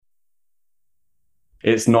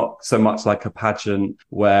It's not so much like a pageant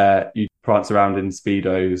where you prance around in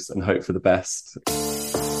Speedos and hope for the best.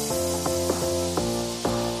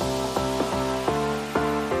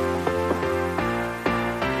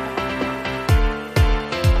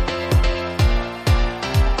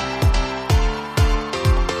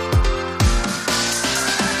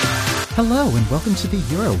 Hello and welcome to the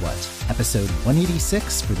Euro What, episode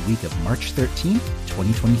 186 for the week of March 13th,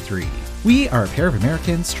 2023. We are a pair of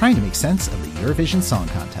Americans trying to make sense of the Eurovision Song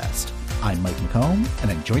Contest. I'm Mike McComb,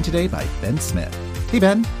 and I'm joined today by Ben Smith. Hey,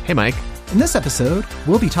 Ben. Hey, Mike. In this episode,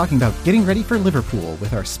 we'll be talking about getting ready for Liverpool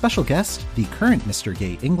with our special guest, the current Mr.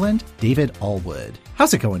 Gay England, David Allwood.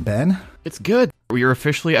 How's it going, Ben? It's good. We are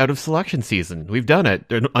officially out of selection season. We've done it.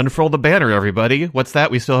 Unfurl the banner, everybody. What's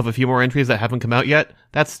that? We still have a few more entries that haven't come out yet?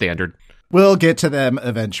 That's standard. We'll get to them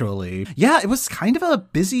eventually. Yeah, it was kind of a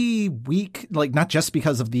busy week, like not just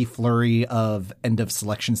because of the flurry of end of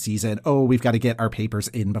selection season. Oh, we've got to get our papers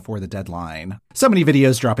in before the deadline. So many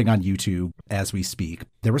videos dropping on YouTube as we speak.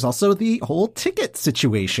 There was also the whole ticket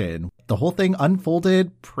situation. The whole thing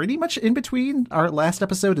unfolded pretty much in between our last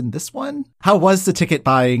episode and this one. How was the ticket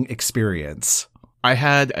buying experience? I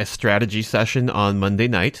had a strategy session on Monday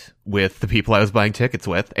night with the people I was buying tickets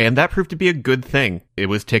with, and that proved to be a good thing. It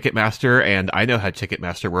was Ticketmaster, and I know how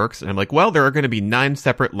Ticketmaster works, and I'm like, well, there are going to be 9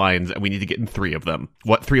 separate lines, and we need to get in 3 of them.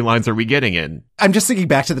 What 3 lines are we getting in? I'm just thinking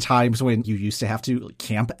back to the times when you used to have to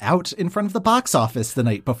camp out in front of the box office the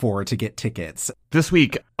night before to get tickets. This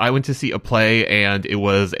week, I went to see a play, and it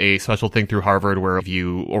was a special thing through Harvard where if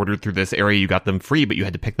you ordered through this area, you got them free, but you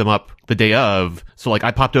had to pick them up the day of. So, like,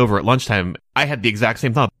 I popped over at lunchtime. I had the exact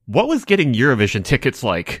same thought. What was getting Eurovision tickets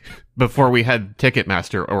like before we had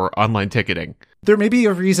Ticketmaster or online ticketing? There may be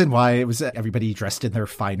a reason why it was everybody dressed in their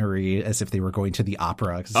finery as if they were going to the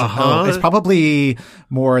opera. It's probably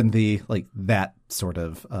more in the, like, that sort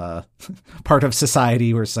of part of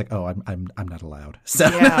society where it's like, oh, I'm not allowed. So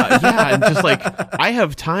yeah, and just like I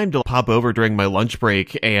have time to pop over during my lunch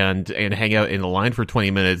break and hang out in a line for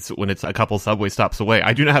 20 minutes when it's a couple subway stops away.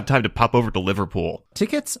 I do not have time to pop over to Liverpool.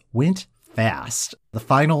 Tickets went fast. The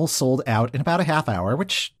final sold out in about a half hour,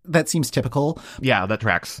 which that seems typical. Yeah, that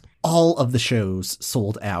tracks. All of the shows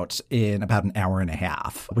sold out in about an hour and a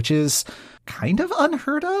half, which is kind of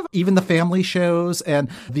unheard of. Even the family shows and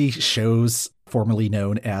the shows formerly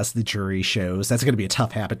known as the jury shows. That's going to be a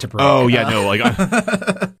tough habit to break. Oh, yeah, no. Like,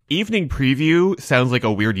 evening preview sounds like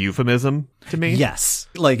a weird euphemism to me. Yes.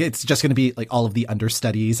 Like, it's just going to be like all of the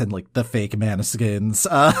understudies and like the fake Måneskin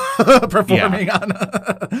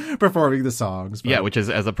performing the songs. But... yeah, which is,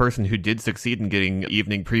 as a person who did succeed in getting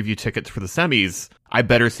evening preview tickets for the semis, I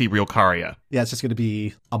better see real Karia. Yeah, it's just going to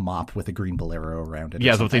be a mop with a green bolero around it.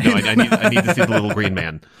 Yeah, that's what they do. I need to see the little green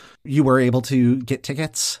man. You were able to get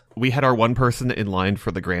tickets? We had our one person in line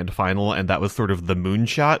for the grand final, and that was sort of the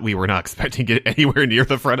moonshot. We were not expecting to get anywhere near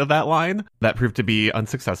the front of that line. That proved to be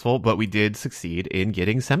unsuccessful, but we did succeed in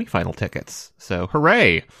getting semifinal tickets. So,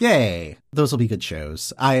 hooray! Yay! Those will be good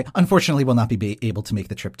shows. I, unfortunately, will not be able to make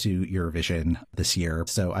the trip to Eurovision this year,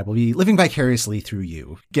 so I will be living vicariously through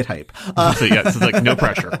you. Get hype. So, yeah, it's like no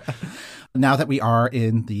pressure. Now that we are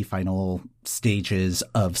in the final stages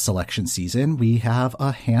of selection season, we have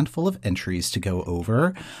a handful of entries to go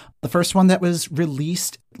over. The first one that was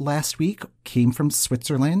released last week came from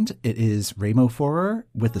Switzerland. It is Remo Forer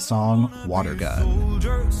with the song Water Gun.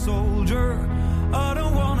 Soldier, soldier, I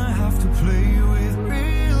don't wanna have to play with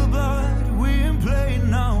real blood. We ain't playing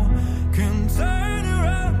now. Can turn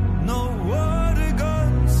around, no water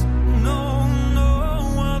guns. No,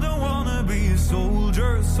 no, I don't wanna be a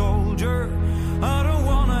soldier, soldier. I don't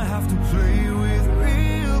wanna have to play with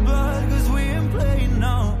real blood, 'cause we ain't playing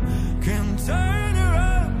now. Can turn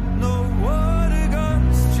around, no water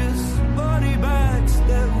guns, just body bags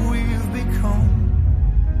that we've become.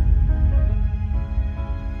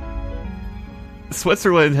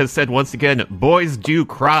 Switzerland has said once again, boys do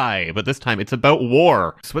cry, but this time it's about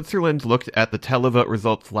war. Switzerland looked at the televote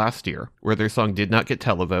results last year, where their song did not get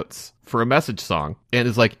televotes, for a message song, and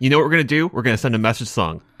is like, you know what we're going to do? We're going to send a message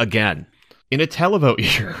song again in a televote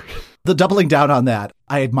year. The doubling down on that,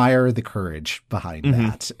 I admire the courage behind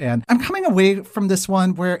that. And I'm coming away from this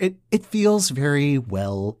one where it feels very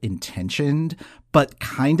well intentioned, but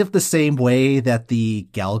kind of the same way that the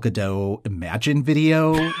Gal Gadot Imagine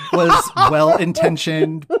video was well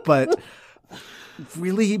intentioned, but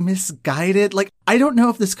really misguided. Like, I don't know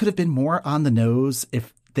if this could have been more on the nose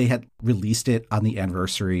if they had released it on the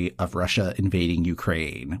anniversary of Russia invading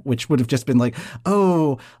Ukraine, which would have just been like,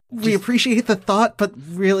 oh, we appreciate the thought, but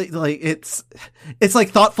really, like, it's like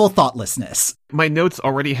thoughtful thoughtlessness. My notes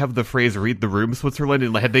already have the phrase "read the room, Switzerland,"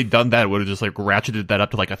 and had they done that, it would have just like ratcheted that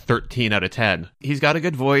up to like a 13 out of 10. He's got a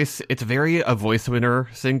good voice. It's very a voice winner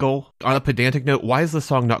single. On a pedantic note, why is the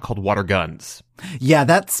song not called Water Guns? Yeah,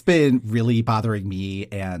 that's been really bothering me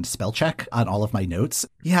and spell check on all of my notes.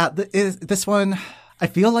 Yeah, this one, I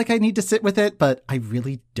feel like I need to sit with it, but I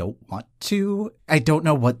really don't want to. I don't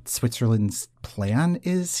know what Switzerland's plan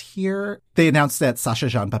is here. They announced that Sacha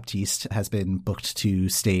Jean-Baptiste has been booked to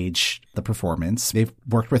stage the performance. They've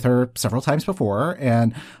worked with her several times before,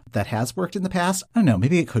 and that has worked in the past. I don't know,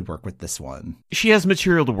 maybe it could work with this one. She has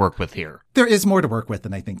material to work with here. There is more to work with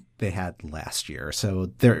than I think they had last year,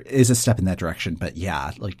 so there is a step in that direction. But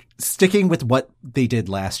yeah, like sticking with what they did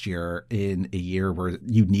last year in a year where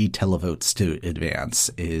you need televotes to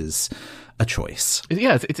advance is a choice.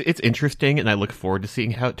 Yeah, it's interesting, and I look forward to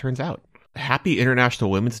seeing how it turns out. Happy International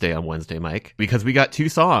Women's Day on Wednesday, Mike, because we got two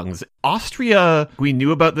songs. Austria, we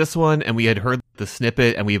knew about this one, and we had heard the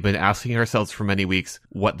snippet, and we've been asking ourselves for many weeks,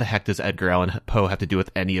 what the heck does Edgar Allan Poe have to do with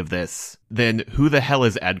any of this? Then Who the Hell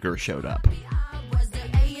is Edgar showed up.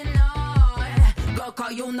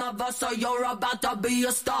 You're about to be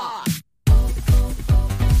a star.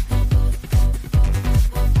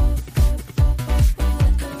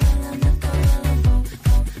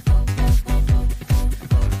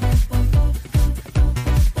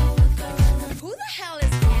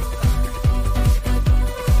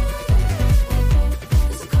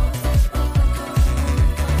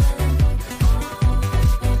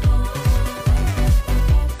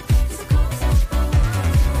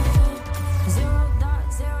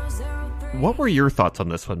 What were your thoughts on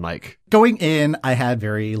this one, Mike? Going in, I had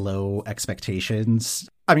very low expectations.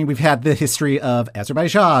 I mean, we've had the history of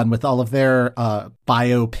Azerbaijan with all of their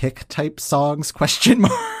biopic type songs, question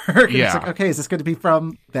mark. Yeah. It's like, okay, is this going to be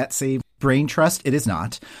from that same brain trust? It is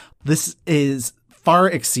not. This is far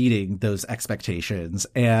exceeding those expectations.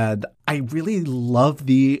 And I really love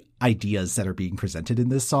the ideas that are being presented in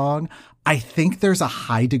this song. I think there's a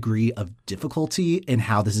high degree of difficulty in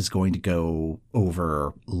how this is going to go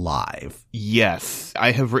over live. Yes,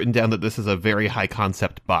 I have written down that this is a very high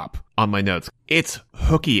concept bop on my notes. It's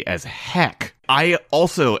hooky as heck. I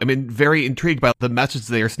also am very intrigued by the message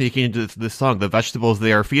they are sneaking into this song, the vegetables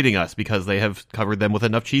they are feeding us, because they have covered them with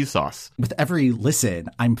enough cheese sauce. With every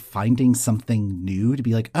listen, I'm finding something new to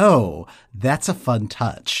be like, oh, that's a fun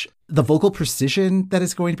touch. The vocal precision that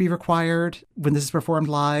is going to be required when this is performed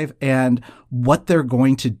live and what they're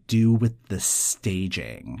going to do with the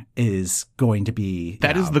staging is going to be...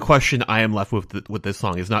 That is the question I am left with this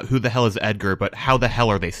song, is not who the hell is Edgar, but how the hell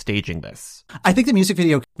are they staging this? I think the music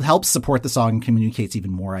video helps support the song and communicates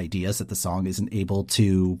even more ideas that the song isn't able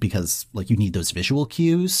to, because like you need those visual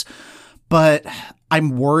cues. But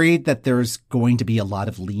I'm worried that there's going to be a lot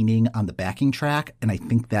of leaning on the backing track, and I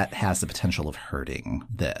think that has the potential of hurting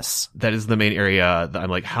this. That is the main area that I'm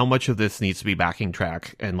like, how much of this needs to be backing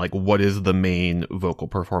track, and like, what is the main vocal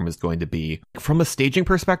performance going to be? From a staging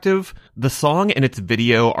perspective, the song and its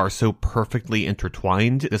video are so perfectly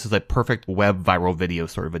intertwined. This is a perfect web viral video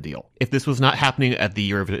sort of a deal. If this was not happening at the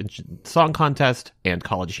Eurovision Song Contest and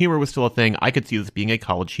College Humor was still a thing, I could see this being a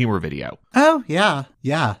College Humor video. Oh, yeah.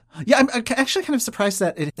 Yeah. Yeah, I'm actually kind of surprised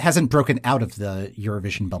that it hasn't broken out of the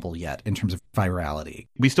Eurovision bubble yet in terms of virality.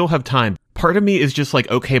 We still have time. Part of me is just like,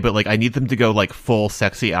 okay, but like I need them to go like full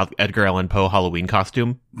sexy Edgar Allan Poe Halloween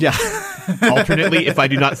costume. Yeah. Alternately, if I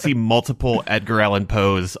do not see multiple Edgar Allan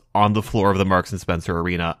Poes on the floor of the Marks and Spencer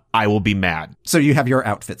Arena, I will be mad. So you have your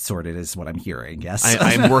outfit sorted is what I'm hearing, yes?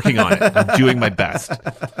 I'm working on it. I'm doing my best.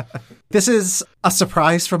 This is a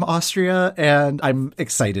surprise from Austria, and I'm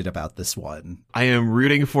excited about this one. I am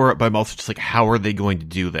rooting for it, but I'm also just like, how are they going to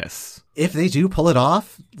do this? If they do pull it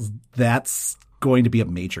off, that's going to be a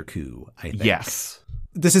major coup, I think. Yes.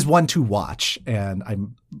 This is one to watch, and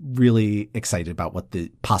I'm really excited about what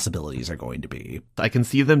the possibilities are going to be. I can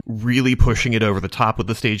see them really pushing it over the top with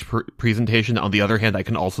the stage presentation. On the other hand, I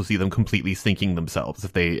can also see them completely sinking themselves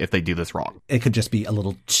if they do this wrong. It could just be a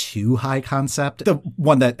little too high concept. The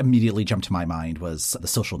one that immediately jumped to my mind was the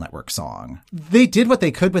Social Network song. They did what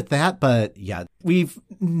they could with that, but yeah, we've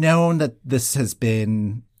known that this has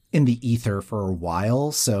been in the ether for a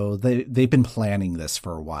while, so they've been planning this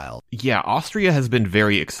for a while. Yeah, Austria has been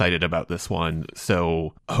very excited about this one,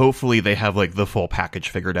 so hopefully they have like the full package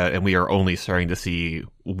figured out and we are only starting to see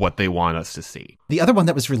what they want us to see. The other one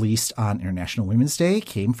that was released on International Women's Day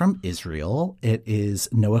came from Israel. It is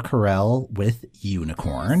Noah Carell with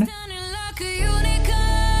Unicorn. Like a unicorn.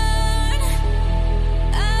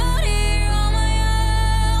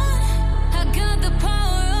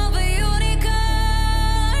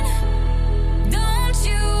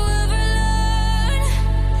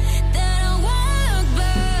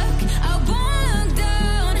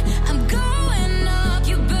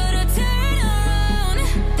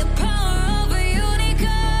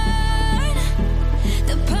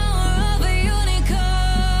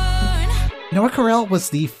 Noah Carell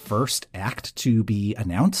was the first act to be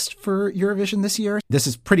announced for Eurovision this year. This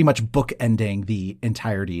is pretty much bookending the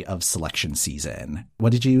entirety of selection season.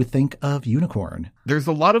 What did you think of Unicorn? There's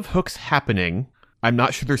a lot of hooks happening. I'm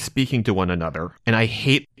not sure they're speaking to one another. And I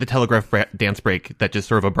hate the telegraph dance break that just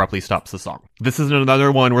sort of abruptly stops the song. This isn't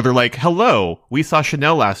another one where they're like, hello, we saw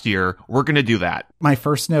Chanel last year. We're going to do that. My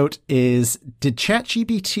first note is, did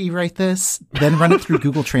ChatGPT write this, then run it through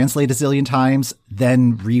Google Translate a zillion times,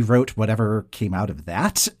 then rewrote whatever came out of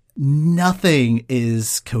that? Nothing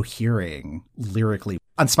is cohering lyrically.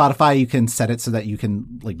 On Spotify, you can set it so that you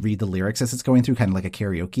can like read the lyrics as it's going through, kind of like a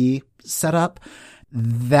karaoke setup.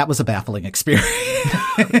 That was a baffling experience.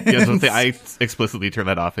 Yeah, so I explicitly turn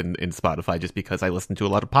that off in Spotify just because I listen to a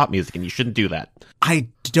lot of pop music and you shouldn't do that. I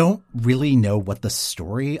don't really know what the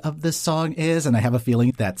story of this song is, and I have a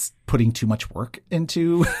feeling that's putting too much work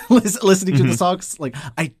into listening to the songs. Like,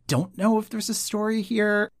 I don't know if there's a story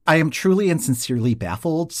here. I am truly and sincerely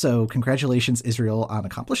baffled, so congratulations, Israel, on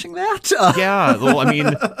accomplishing that. Yeah, well, I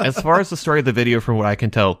mean, as far as the story of the video, from what I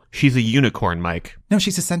can tell, she's a unicorn, Mike. No,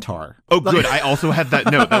 she's a centaur. Oh, good. I also had that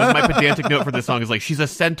note. That was my pedantic note for this song, is like, she's a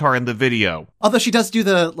centaur in the video. Although she does do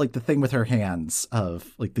the thing with her hands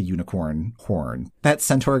of like the unicorn horn. That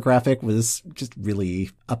centaur graphic was just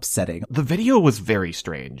really upsetting. The video was very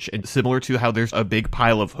strange, and similar to how there's a big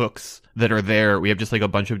pile of hooks that are there, we have just like a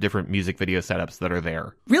bunch of different music video setups that are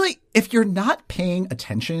there. Really, if you're not paying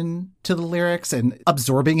attention to the lyrics and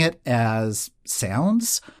absorbing it as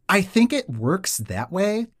sounds, I think it works that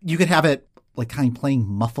way. You could have it like kind of playing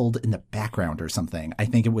muffled in the background or something. I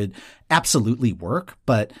think it would absolutely work.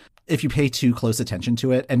 But if you pay too close attention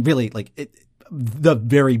to it, and really like the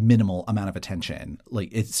very minimal amount of attention, like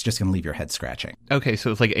it's just going to leave your head scratching. Okay,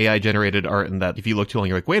 so it's like AI generated art, and that if you look too long,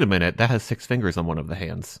 you're like, wait a minute, that has 6 fingers on one of the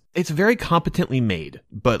hands. It's very competently made,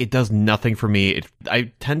 but it does nothing for me.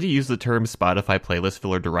 I tend to use the term Spotify playlist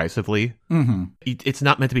filler derisively. Mm-hmm. It's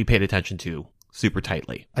not meant to be paid attention to super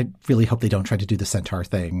tightly. I really hope they don't try to do the centaur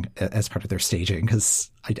thing as part of their staging, because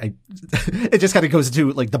it just kind of goes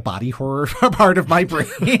into like the body horror part of my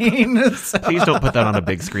brain. So. Please don't put that on a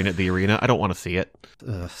big screen at the arena. I don't want to see it.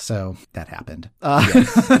 So that happened.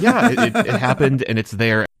 Yes. Yeah, it happened, and it's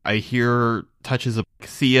there. I hear touches of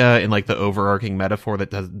Sia in like the overarching metaphor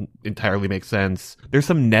that doesn't entirely make sense. There's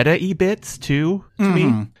some Netta-y bits too to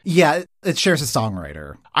me. Yeah, it shares a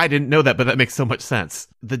songwriter. I didn't know that, but that makes so much sense.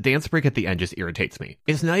 The dance break at the end just irritates me.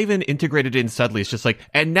 It's not even integrated in subtly. It's just like,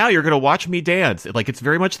 and now you're going to watch me dance. Like, it's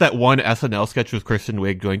very much that one SNL sketch with Kristen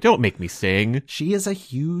Wiig going, don't make me sing. She is a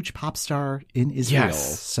huge pop star in Israel.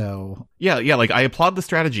 Yes. So yeah, like I applaud the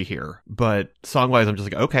strategy here, but song-wise, I'm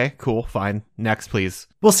just like, okay, cool, fine. Next, please.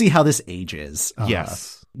 We'll see how this ages.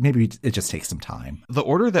 Yes. Maybe it just takes some time. The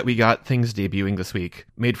order that we got things debuting this week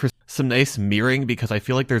made for some nice mirroring, because I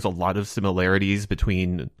feel like there's a lot of similarities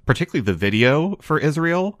between particularly the video for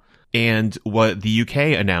Israel and what the UK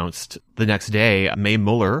announced the next day. Mae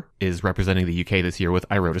Muller is representing the UK this year with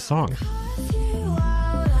I Wrote a Song.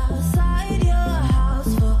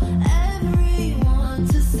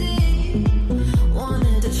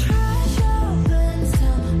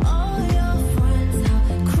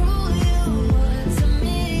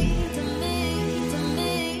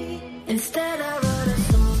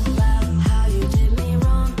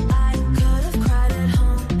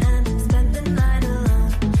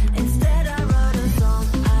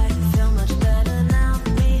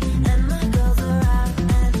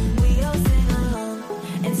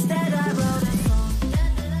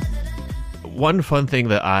 One fun thing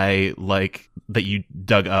that I like that you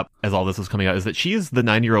dug up as all this was coming out is that she is the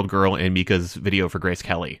 9-year-old girl in Mika's video for Grace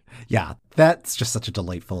Kelly. Yeah, that's just such a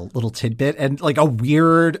delightful little tidbit, and like a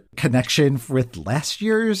weird connection with last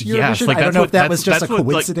year's Eurovision. Yes, like I don't know if that was just a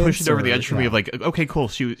coincidence. Like, pushed it over the edge for me yeah. of like, okay, cool,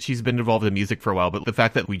 she's been involved in music for a while, but the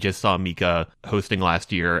fact that we just saw Mika hosting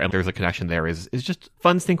last year and there's a connection there is just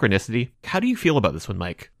fun synchronicity. How do you feel about this one,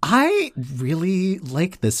 Mike? I really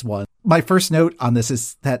like this one. My first note on this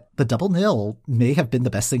is that the double nil may have been the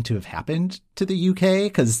best thing to have happened to the UK,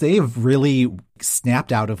 because they've really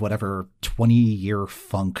snapped out of whatever 20-year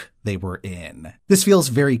funk they were in. This feels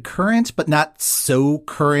very current, but not so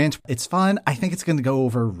current. It's fun. I think it's going to go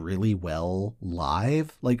over really well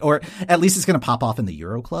live, or at least it's going to pop off in the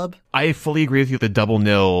Euro Club. I fully agree with you. The double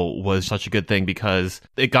nil was such a good thing because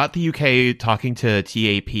it got the UK talking to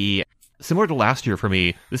TAP. Similar to last year for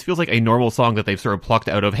me, this feels like a normal song that they've sort of plucked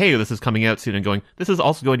out of, hey, this is coming out soon, and going, this is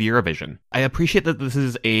also going to Eurovision. I appreciate that this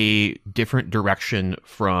is a different direction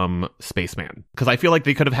from Spaceman, because I feel like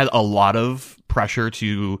they could have had a lot of pressure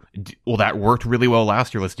to, well, that worked really well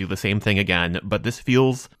last year, let's do the same thing again. But this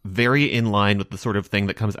feels very in line with the sort of thing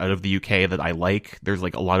that comes out of the UK that I like. There's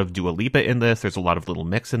like a lot of Dua Lipa in this. There's a lot of Little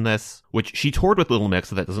Mix in this, which she toured with Little Mix,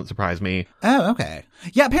 so that doesn't surprise me. Oh, okay.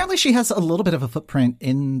 Yeah, apparently she has a little bit of a footprint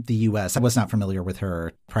in the US. I was not familiar with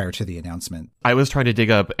her prior to the announcement. I was trying to dig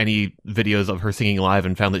up any videos of her singing live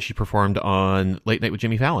and found that she performed on Late Night with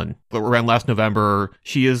Jimmy Fallon. Around last November,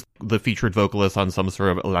 she is the featured vocalist on some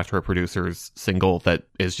sort of Elektra Producers single that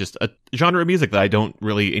is just a genre of music that I don't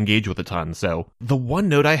really engage with a ton. So the one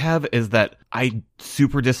note I have is that I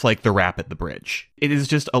super dislike the rap at the bridge. It is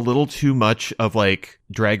just a little too much of like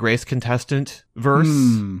Drag Race contestant verse.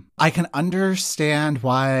 I can understand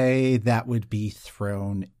why that would be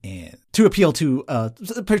thrown in to appeal to a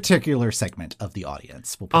particular segment of the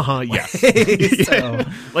audience. Yes. So.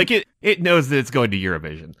 Like it knows that it's going to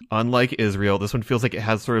Eurovision. Unlike Israel, this one feels like it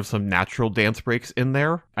has sort of some natural dance breaks in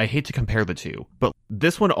there. I hate to compare the two, but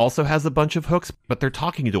this one also has a bunch of hooks, but they're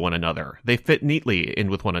talking to one another. They fit neatly in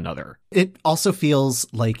with one another. It also feels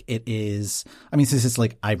like it is, I mean, since it's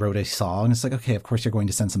like, I wrote a song, it's like, okay, of course you're going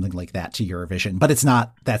to send something like that to Eurovision, but it's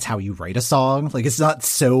not, that's how you write a song. Like, it's not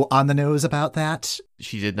so on the nose about that.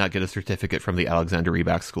 She did not get a certificate from the Alexander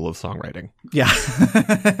Rybak School of Songwriting. Yeah.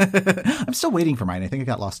 I'm still waiting for mine. I think it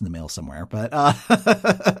got lost in the mail somewhere, but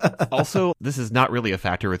Also, this is not really a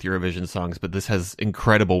factor with Eurovision songs, but this has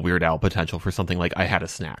incredible Weird Al potential for something like I Had a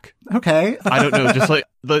Snack. Okay. I don't know, just like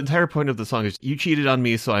the entire point of the song is you cheated on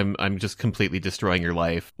me, so I'm just completely destroying your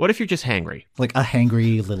life. What if you're just hangry? Like a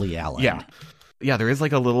hangry Lily Allen. Yeah. Yeah, there is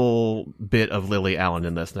like a little bit of Lily Allen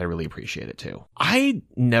in this, and I really appreciate it too. I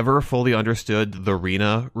never fully understood the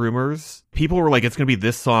Rena rumors. People were like, it's going to be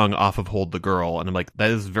this song off of Hold the Girl. And I'm like, that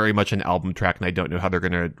is very much an album track, and I don't know how they're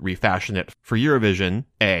going to refashion it for Eurovision,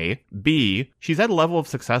 A. B, she's at a level of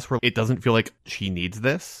success where it doesn't feel like she needs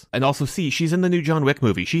this. And also C, she's in the new John Wick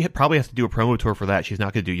movie. She probably has to do a promo tour for that. She's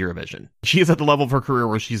not going to do Eurovision. She is at the level of her career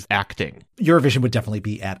where she's acting. Eurovision would definitely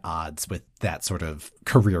be at odds with that sort of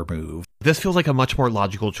career move. This feels like a much more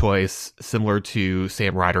logical choice, similar to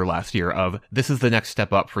Sam Ryder last year, of this is the next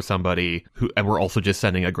step up for somebody who, and we're also just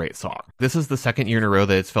sending a great song. This is the second year in a row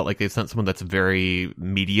that it's felt like they've sent someone that's very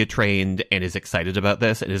media trained and is excited about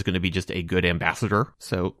this and is going to be just a good ambassador.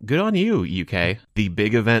 So good on you, UK. The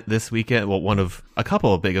big event this weekend, well, one of a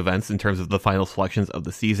couple of big events in terms of the final selections of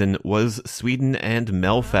the season, was Sweden and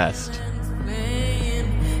Melfest.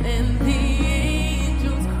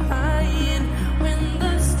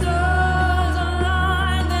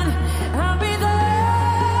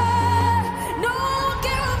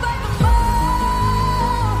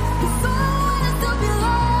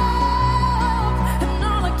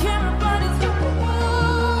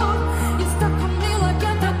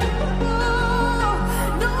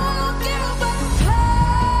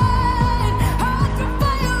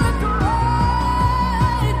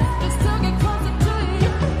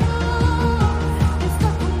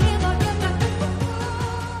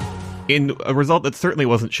 In a result that certainly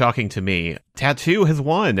wasn't shocking to me, Tattoo has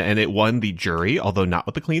won, and it won the jury, although not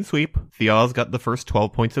with the clean sweep. Theoz got the first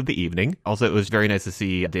 12 points of the evening. Also, it was very nice to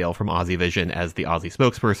see Dale from Aussie Vision as the Aussie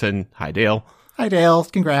spokesperson. Hi, Dale. Hi, Dale.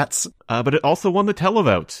 Congrats. But it also won the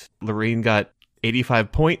televote. Loreen got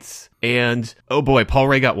 85 points, and oh boy, Paul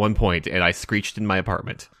Ray got 1 point, and I screeched in my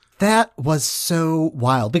apartment. That was so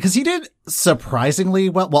wild because he did surprisingly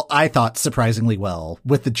well. Well, I thought surprisingly well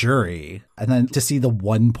with the jury. And then to see the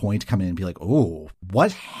 1 point come in and be like, oh,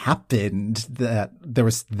 what happened that there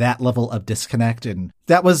was that level of disconnect? And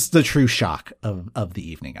that was the true shock of the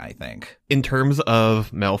evening, I think. In terms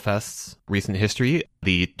of Melfest's recent history,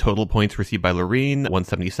 the total points received by Loreen,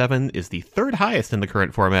 177, is the third highest in the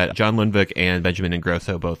current format. John Lundvik and Benjamin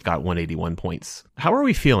Ingrosso both got 181 points. How are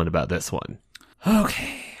we feeling about this one?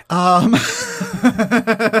 Okay.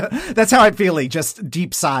 That's how I'm feeling. Just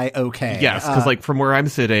deep sigh. Okay. Yes. Cause like from where I'm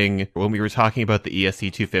sitting, when we were talking about the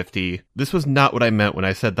ESC 250, this was not what I meant when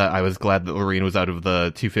I said that I was glad that Loreen was out of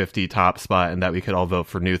the 250 top spot and that we could all vote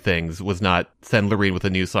for new things. Was not send Loreen with a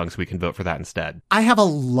new song so we can vote for that instead. I have a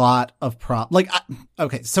lot of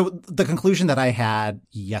okay. So the conclusion that I had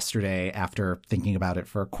yesterday after thinking about it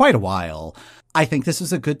for quite a while, I think this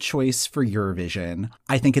is a good choice for Eurovision.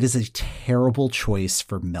 I think it is a terrible choice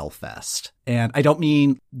for Melfest. And I don't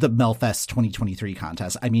mean the Melfest 2023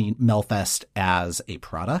 contest. I mean Melfest as a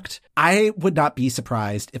product. I would not be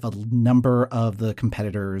surprised if a number of the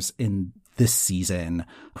competitors in this season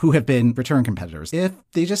who have been return competitors, if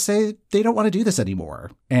they just say they don't want to do this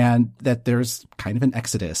anymore, and that there's kind of an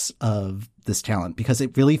exodus of this talent, because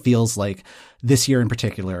it really feels like this year in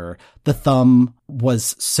particular, the thumb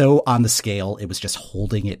was so on the scale, it was just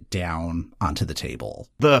holding it down onto the table.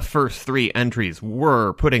 The first 3 entries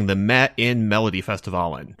were putting the Met in Melody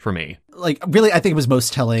Festivalen for me. Like, really, I think it was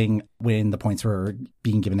most telling when the points were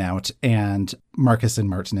being given out and Marcus and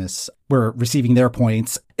Martinez were receiving their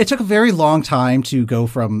points. It took a very long time to go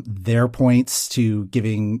from their points to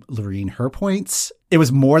giving Loreen her points. It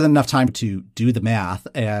was more than enough time to do the math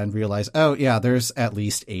and realize, oh, yeah, there's at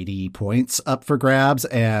least 80 points up for grabs,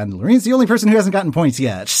 and Loreen's the only person who hasn't gotten points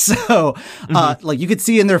yet. So, like, you could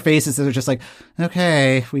see in their faces that they're just like,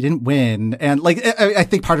 okay, we didn't win. And, like, I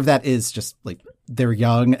think part of that is just, like, they're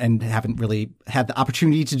young and haven't really had the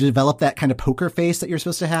opportunity to develop that kind of poker face that you're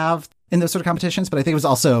supposed to have in those sort of competitions. But I think it was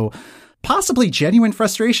also possibly genuine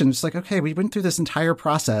frustration. It's like, okay, we went through this entire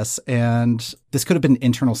process and this could have been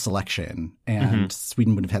internal selection and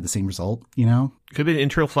Sweden would have had the same result, you know? Could have been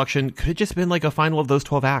internal selection. Could have just been like a final of those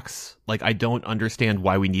 12 acts. Like, I don't understand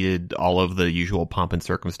why we needed all of the usual pomp and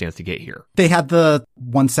circumstance to get here. They had the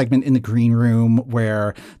one segment in the green room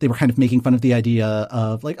where they were kind of making fun of the idea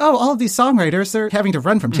of like, oh, all of these songwriters, they're having to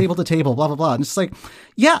run from table to table, blah, blah, blah. And it's like,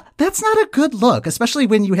 yeah, that's not a good look, especially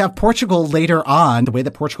when you have Portugal later on. The way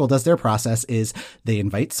that Portugal does their process is they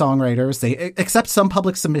invite songwriters, they accept some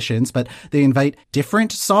public submissions, but they invite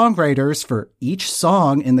different songwriters for each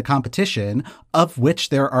song in the competition, of which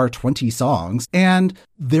there are 20 songs, and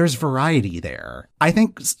there's variety there. I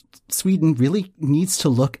think Sweden really needs to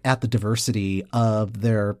look at the diversity of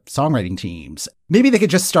their songwriting teams. Maybe they could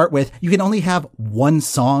just start with, you can only have one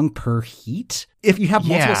song per heat. If you have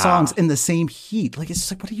multiple songs in the same heat, like, it's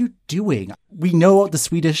just like, what are you doing? We know the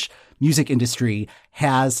Swedish music industry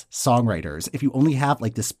has songwriters. If you only have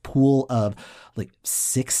like this pool of like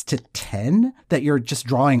 6 to 10 that you're just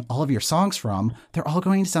drawing all of your songs from, they're all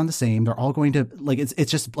going to sound the same. They're all going to like,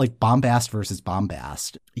 it's just like bombast versus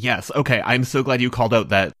bombast. Yes. Okay. I'm so glad you called out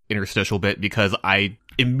that interstitial bit, because I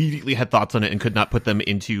immediately had thoughts on it and could not put them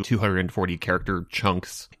into 240 character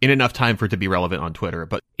chunks in enough time for it to be relevant on Twitter.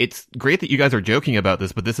 But it's great that you guys are joking about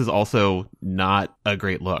this, but this is also not a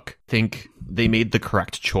great look. I think they made the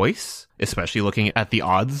correct choice, especially looking at the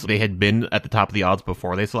odds. They had been at the top of the odds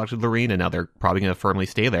before they selected Loreen, and now they're probably going to firmly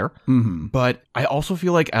stay there. Mm-hmm. But I also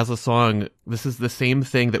feel like as a song, this is the same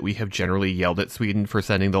thing that we have generally yelled at Sweden for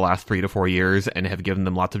sending the last 3 to 4 years and have given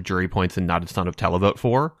them lots of jury points and not a ton of televote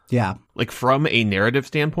for. Yeah. Like, from a narrative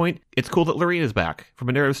standpoint, it's cool that Loreen is back. From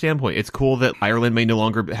a narrative standpoint, it's cool that Ireland may no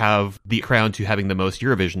longer have the crown to having the most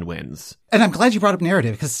Eurovision wins. And I'm glad you brought up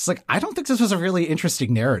narrative, because it's like, I don't think this was a really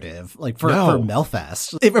interesting narrative, like for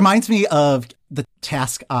Melfest. It reminds me of the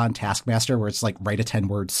task on Taskmaster where it's like, write a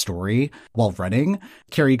 10-word story while running.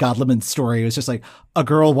 Carrie Godleman's story was just like, a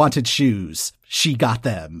girl wanted shoes. She got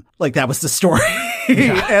them. Like, that was the story.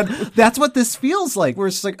 And that's what this feels like. Where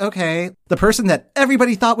it's just like, okay, the person that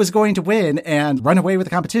everybody thought was going to win and run away with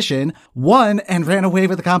the competition won and ran away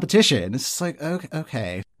with the competition. It's just like,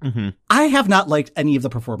 okay. Mm-hmm. I have not liked any of the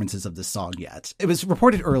performances of this song yet. It was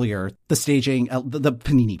reported earlier, the staging, the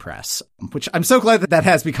Panini press, which I'm so glad that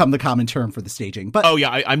has become the common term for the staging. But oh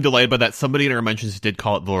yeah, I'm delighted by that. Somebody in our mentions did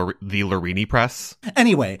call it the Lorini press.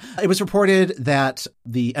 Anyway, it was reported that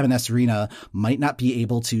the M&S Arena might not be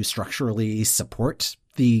able to structurally support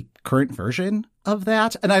the current version of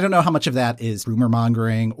that. And I don't know how much of that is rumor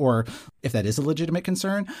mongering or if that is a legitimate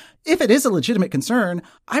concern. If it is a legitimate concern,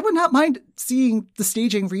 I would not mind seeing the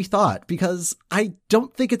staging rethought, because I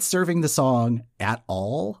don't think it's serving the song at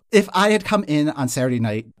all. If I had come in on Saturday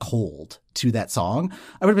night cold to that song,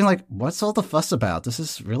 I would have been like, what's all the fuss about? This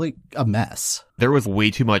is really a mess. There was way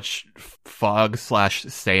too much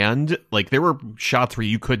fog/sand. Like, there were shots where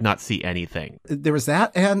you could not see anything. There was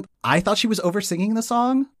that, and I thought she was over singing the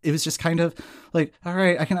song. It was just kind of like, all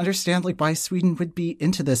right, I can understand like why Sweden would be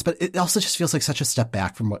into this, but it also just feels like such a step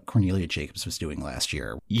back from what Cornelia Jacobs was doing last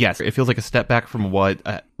year. Yes, it feels like a step back from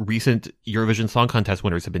what recent Eurovision Song Contest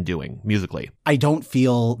winners have been doing musically. I don't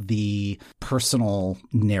feel the personal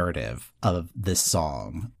narrative of this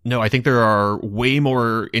song. No, I think there are way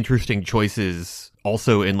more interesting choices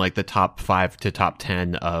also in like the top 5 to top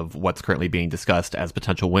 10 of what's currently being discussed as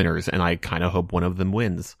potential winners, and I kind of hope one of them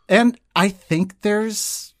wins. And I think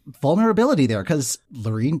there's vulnerability there, because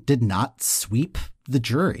Loreen did not sweep the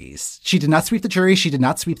juries. She did not sweep the jury. She did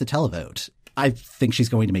not sweep the televote. I think she's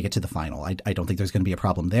going to make it to the final. I don't think there's going to be a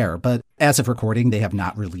problem there. But as of recording, they have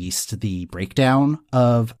not released the breakdown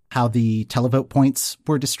of how the televote points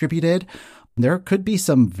were distributed. There could be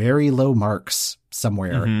some very low marks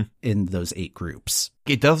somewhere in those 8 groups.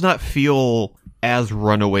 It does not feel as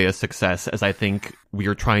runaway a success as I think we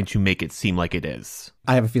are trying to make it seem like it is.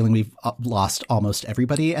 I have a feeling we've lost almost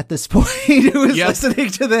everybody at this point who is listening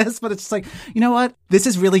to this, but it's just like, you know what? This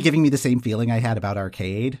is really giving me the same feeling I had about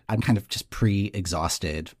Arcade. I'm kind of just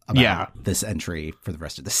pre-exhausted about this entry for the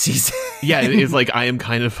rest of the season. Yeah, it is like I am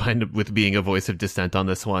kind of fine with being a voice of dissent on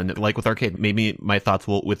this one. Like with Arcade, maybe my thoughts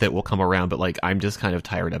will come around, but like I'm just kind of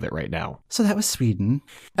tired of it right now. So that was Sweden.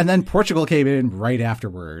 And then Portugal came in right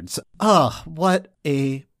afterwards. Oh, what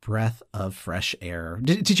a breath of fresh air.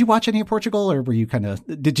 Did you watch any of Portugal, or were you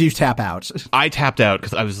did you tap out? I tapped out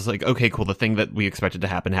because I was just like, okay, cool. The thing that we expected to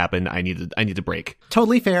happen happened. I need to break.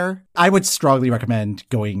 Totally fair. I would strongly recommend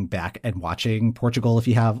going back and watching Portugal if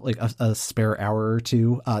you have like a spare hour or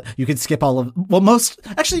two. You could skip all of, I was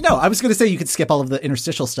going to say you could skip all of the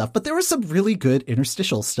interstitial stuff, but there was some really good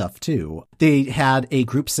interstitial stuff too. They had a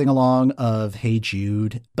group sing along of Hey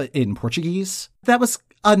Jude, but in Portuguese. That was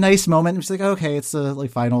a nice moment. It was like, okay, it's the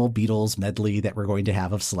final Beatles medley that we're going to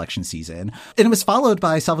have of selection season. And it was followed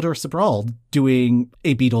by Salvador Sobral doing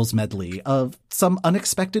a Beatles medley of some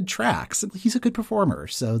unexpected tracks. He's a good performer,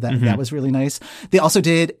 so that was really nice. They also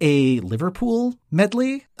did a Liverpool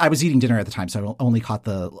medley. I was eating dinner at the time, so I only caught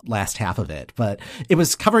the last half of it, but it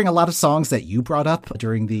was covering a lot of songs that you brought up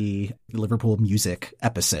during the Liverpool music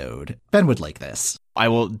episode. Ben would like this. I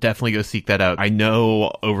will definitely go seek that out. I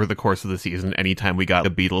know over the course of the season, anytime we got a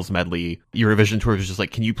Beatles medley, Eurovision Tour was just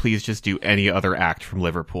like, can you please just do any other act from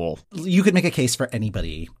Liverpool? You could make a case for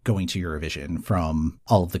anybody going to Eurovision from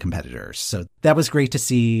all of the competitors. So that was great to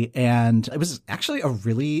see. And it was actually a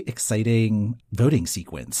really exciting voting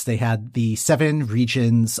sequence. They had the 7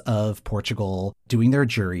 regions of Portugal doing their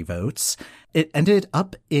jury votes. It ended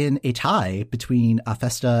up in a tie between A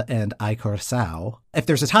Festa and Ai Coração. If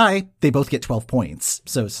there's a tie, they both get 12 points.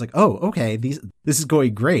 So it's like, oh, okay, this is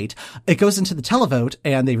going great. It goes into the televote,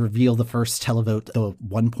 and they reveal the first televote, the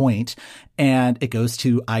 1 point, and it goes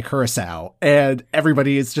to Ai Coração. And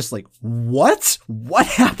everybody is just like, what? What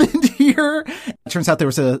happened here? It turns out there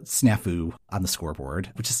was a snafu on the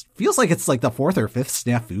scoreboard, which feels like it's like the 4th or 5th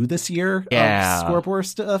snafu this year of scoreboard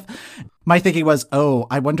stuff. My thinking was,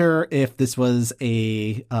 I wonder if this was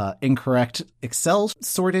a incorrect Excel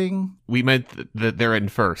sorting. We meant that they're in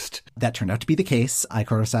first. That turned out to be the case. Ai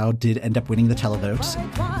Coração did end up winning the televote.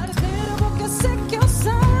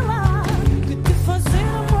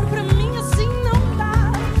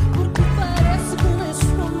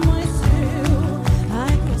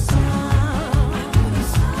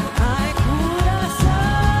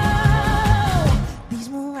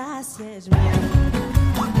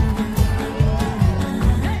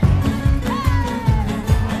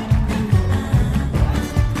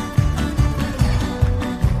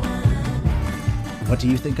 What do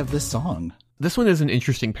you think of this song? This one is an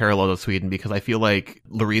interesting parallel to Sweden because I feel like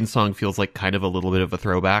Lorene's song feels like kind of a little bit of a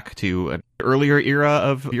throwback to an earlier era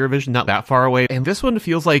of Eurovision, not that far away. And this one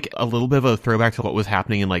feels like a little bit of a throwback to what was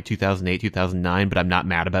happening in like 2008, 2009, but I'm not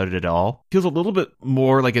mad about it at all. Feels a little bit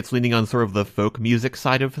more like it's leaning on sort of the folk music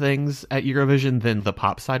side of things at Eurovision than the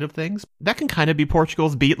pop side of things. That can kind of be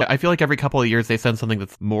Portugal's beat. Like, I feel like every couple of years they send something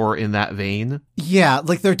that's more in that vein. Yeah,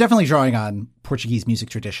 like they're definitely drawing on Portuguese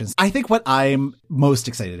music traditions. I think what I'm most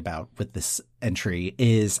excited about with this entry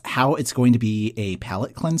is how it's going to be a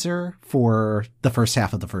palate cleanser for the first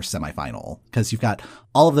half of the first semifinal, because you've got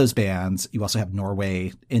all of those bands. You also have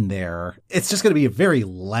Norway in there. It's just going to be a very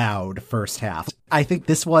loud first half. I think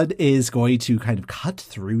this one is going to kind of cut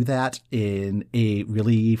through that in a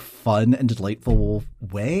really fun and delightful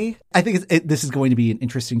way. I think this is going to be an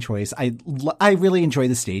interesting choice. I really enjoy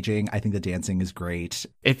the staging. I think the dancing is great.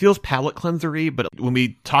 It feels palate cleansery, but when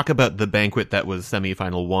we talk about the banquet that was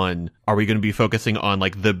semifinal 1, are we going to be focusing on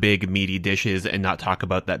like the big meaty dishes and not talk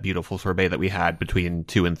about that beautiful sorbet that we had between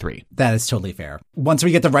 2 and 3? That is totally fair. Once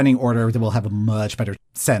we get the running order, then we'll have a much better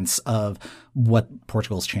sense of what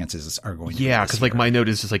Portugal's chances are going to be. Yeah, because like my note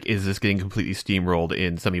is just like, is this getting completely steamrolled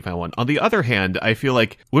in semifinal 1? On the other hand, I feel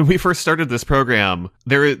like when we first started this program,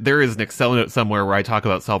 there is an Excel note somewhere where I talk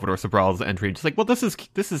about Salvador Sobral's entry. Just like, well, this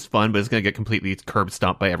is fun, but it's going to get completely curb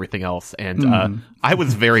stomped by everything else. And I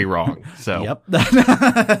was very wrong. So yep.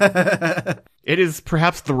 It is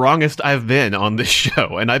perhaps the wrongest I've been on this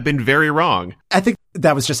show, and I've been very wrong. I think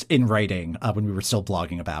that was just in writing when we were still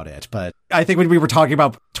blogging about it. But I think when we were talking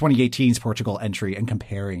about 2018's Portugal entry and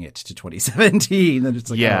comparing it to 2017, then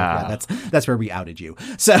it's like, yeah, that's where we outed you.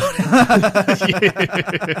 So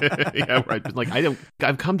yeah, right. Like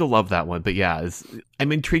I've come to love that one, but yeah,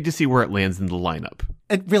 I'm intrigued to see where it lands in the lineup.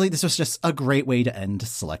 Really, this was just a great way to end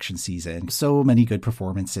selection season. So many good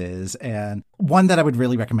performances. And One that I would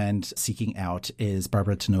really recommend seeking out is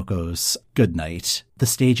Barbara Tinoco's Good Night. The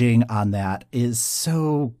staging on that is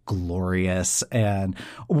so glorious and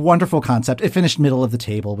wonderful concept. It finished middle of the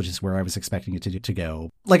table, which is where I was expecting it to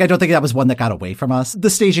go. Like, I don't think that was one that got away from us.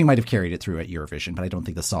 The staging might have carried it through at Eurovision, but I don't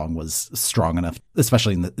think the song was strong enough,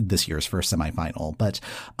 especially in this year's first semifinal. But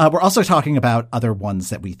we're also talking about other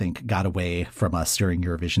ones that we think got away from us during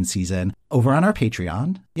Eurovision season over on our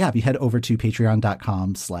Patreon. Yeah, if you head over to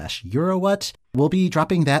patreon.com/Eurowhat, we'll be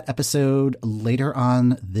dropping that episode later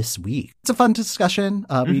on this week. It's a fun discussion.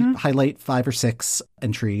 We highlight 5 or 6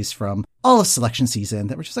 entries from all of selection season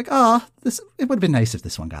that were just like, it would have been nice if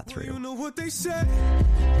this one got through. You know what they say?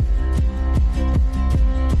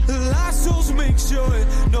 Lost souls make sure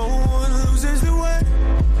no one loses the way.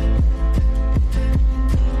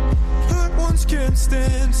 Hurt ones can't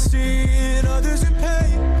stand seeing others in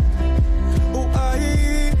pain. Oh, I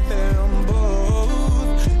am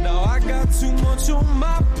both. Now I got too much on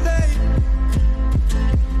my plate,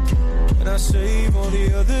 and I save all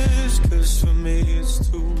the others, 'cause for me it's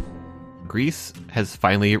too. Greece has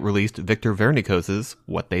finally released Victor Vernikos's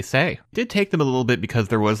What They Say. It did take them a little bit because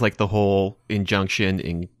there was like the whole injunction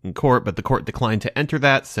in court, but the court declined to enter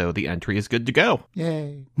that, so the entry is good to go.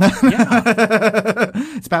 Yay. Yeah.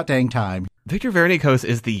 It's about dang time. Victor Vernikos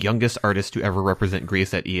is the youngest artist to ever represent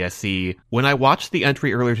Greece at ESC. When I watched the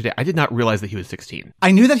entry earlier today, I did not realize that he was 16.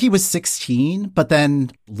 I knew that he was 16, but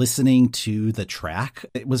then listening to the track,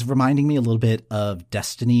 it was reminding me a little bit of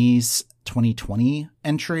Destiny's 2020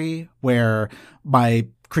 entry, where my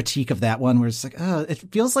critique of that one was like, it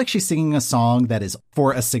feels like she's singing a song that is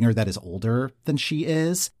for a singer that is older than she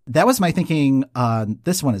is. That was my thinking on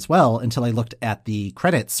this one as well, until I looked at the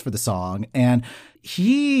credits for the song, and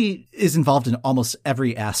he is involved in almost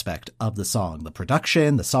every aspect of the song, the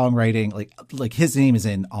production, the songwriting, like his name is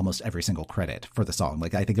in almost every single credit for the song.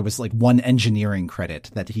 Like, I think there was like one engineering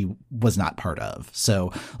credit that he was not part of.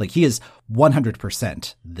 So like, he is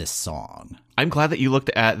 100% this song. I'm glad that you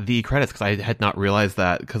looked at the credits, because I had not realized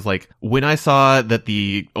that. Because like, when I saw that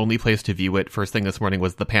the only place to view it first thing this morning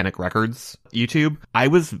was the Panic Records YouTube, I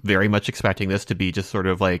was very much expecting this to be just sort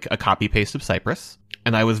of like a copy paste of Cyprus.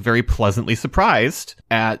 And I was very pleasantly surprised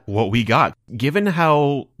at what we got. Given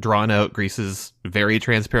how drawn out Greece's very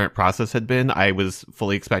transparent process had been, I was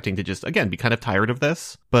fully expecting to just, again, be kind of tired of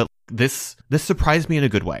this. But this surprised me in a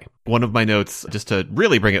good way. One of my notes, just to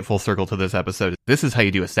really bring it full circle to this episode, this is how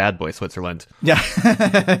you do a sad boy, Switzerland. Yeah.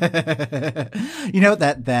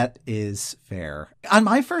 That is fair. On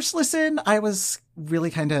my first listen, I was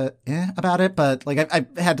really kind of about it, but like I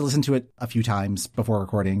had to listen to it a few times before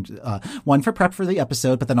recording, one for prep for the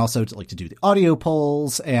episode, but then also to do the audio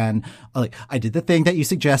polls, and like I did the thing that you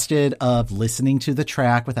suggested of listening to the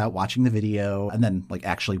track without watching the video, and then like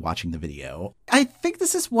actually watching the video. I think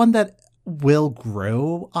this is one that will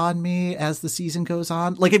grow on me as the season goes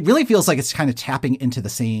on. Like, it really feels like it's kind of tapping into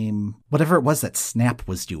the same, whatever it was that Snap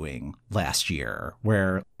was doing last year,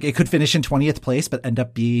 where it could finish in 20th place, but end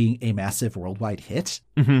up being a massive worldwide hit.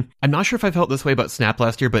 Mm-hmm. I'm not sure if I felt this way about Snap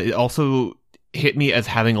last year, but it also hit me as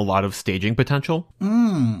having a lot of staging potential.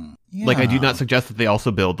 Yeah. Like, I do not suggest that they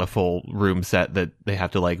also build a full room set that they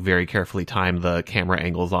have to like very carefully time the camera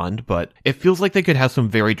angles on, but it feels like they could have some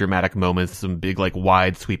very dramatic moments, some big like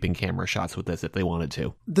wide sweeping camera shots with this if they wanted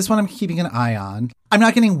to. This one I'm keeping an eye on. I'm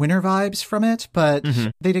not getting winter vibes from it, but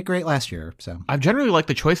they did great last year. So I've generally liked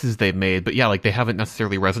the choices they've made, but yeah, like they haven't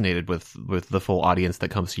necessarily resonated with the full audience that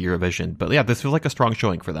comes to Eurovision. But yeah, this feels like a strong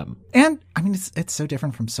showing for them. And I mean, it's so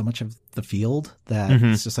different from so much of the field that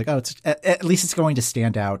it's just like, it's at least it's going to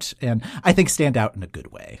stand out. And I think stand out in a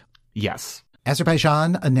good way. Yes.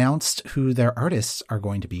 Azerbaijan announced who their artists are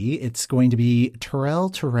going to be. It's going to be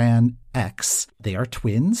Turel Turan X. They are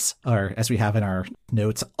twins, or as we have in our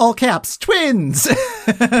notes, all caps, twins.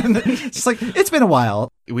 It's just like, it's been a while.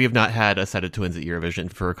 We have not had a set of twins at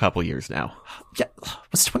Eurovision for a couple years now. Yeah,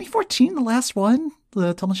 was 2014 the last one?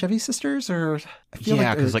 The Tomaszewski sisters, or I feel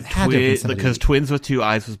because Twins with Two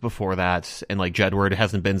Eyes was before that, and like Jedward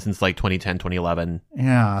hasn't been since like 2010, 2011.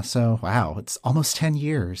 Yeah, so wow, it's almost 10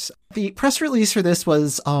 years. The press release for this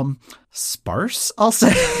was sparse, I'll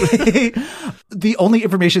say. The only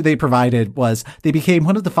information they provided was they became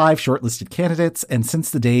one of the 5 shortlisted candidates, and since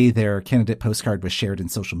the day their candidate postcard was shared in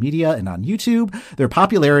social media and on YouTube, their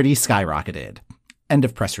popularity skyrocketed. End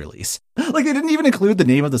of press release. Like, they didn't even include the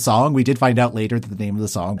name of the song. We did find out later that the name of the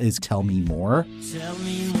song is Tell Me More. Tell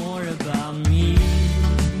me more about me.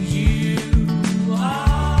 You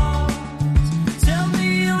are. Tell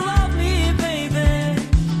me you love me, baby,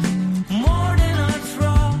 more than I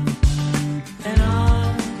try. And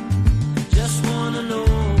I just wanna know,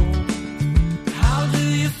 how do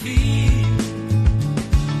you feel?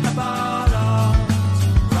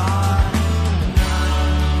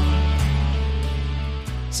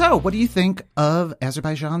 Joe, what do you think of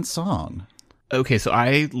Azerbaijan's song? Okay, so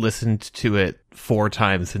I listened to it 4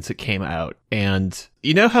 times since it came out, and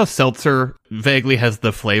you know how seltzer vaguely has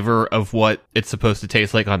the flavor of what it's supposed to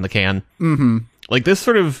taste like on the can? Mm-hmm. Like, this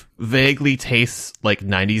sort of vaguely tastes like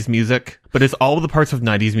 90s music, but it's all the parts of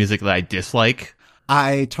 90s music that I dislike.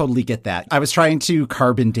 I totally get that. I was trying to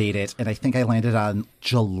carbon date it, and I think I landed on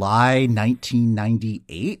July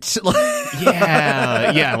 1998.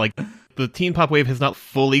 Yeah, like, the teen pop wave has not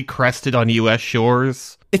fully crested on U.S.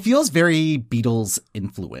 shores. It feels very Beatles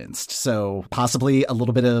influenced, so possibly a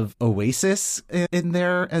little bit of Oasis in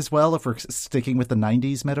there as well, if we're sticking with the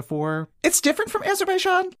 90s metaphor. It's different from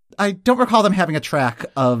Azerbaijan. I don't recall them having a track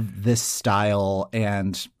of this style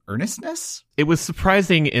and earnestness. It was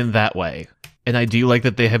surprising in that way. And I do like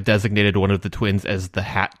that they have designated one of the twins as the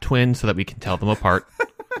Hat Twin so that we can tell them apart.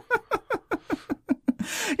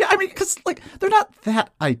 Yeah, I mean, because like they're not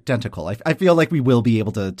that identical. I feel like we will be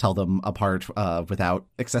able to tell them apart without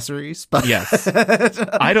accessories. But Yes,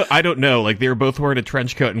 I don't know. Like, they were both wearing a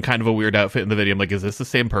trench coat and kind of a weird outfit in the video. I'm like, is this the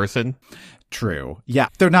same person? True. Yeah,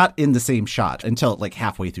 they're not in the same shot until like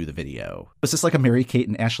halfway through the video. Was this like a Mary Kate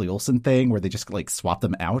and Ashley Olsen thing where they just like swap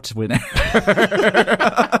them out when?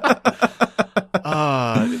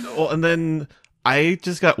 Well, and then I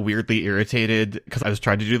just got weirdly irritated because I was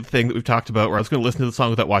trying to do the thing that we've talked about where I was going to listen to the song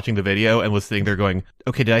without watching the video and was sitting there going,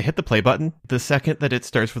 okay, did I hit the play button? The second that it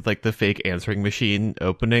starts with like the fake answering machine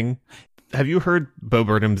opening. Have you heard Bo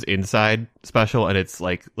Burnham's Inside special? And it's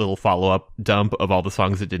like little follow-up dump of all the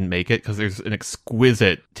songs that didn't make it because there's an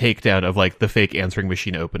exquisite takedown of like the fake answering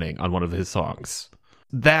machine opening on one of his songs.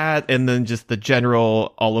 That, and then just the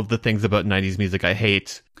general, all of the things about 90s music I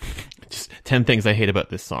hate. Just 10 things I hate about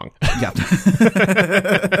this song. Yeah.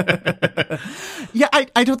 Yeah,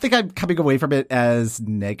 I don't think I'm coming away from it as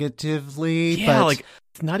negatively. Yeah, but like,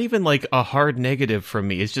 it's not even like a hard negative from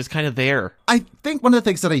me. It's just kind of there. I think one of the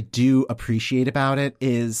things that I do appreciate about it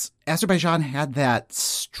is Azerbaijan had that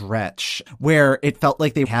stretch where it felt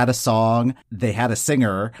like they had a song, they had a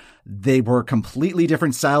singer, they were completely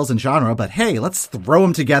different styles and genre, but hey, let's throw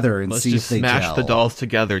them together and Let's see just if they smash gel. the dolls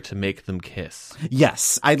together to make them kiss.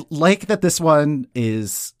 Yes, I like that this one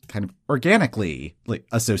is kind of organically like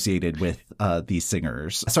associated with these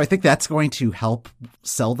singers. So I think that's going to help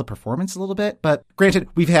sell the performance a little bit. But granted,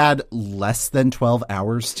 we've had less than 12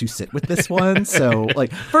 hours to sit with this one. So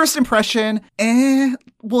like first impression,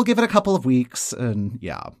 we'll give it a couple of weeks. And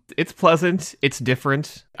yeah. It's pleasant. It's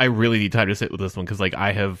different. I really need time to sit with this one because like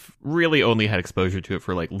I have really only had exposure to it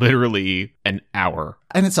for like literally an hour.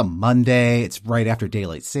 And it's a Monday. It's right after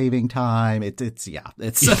daylight saving time. It's Yeah,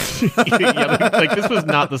 like this was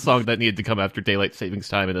not the song that needed to come after daylight savings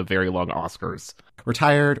time in a very long Oscars. We're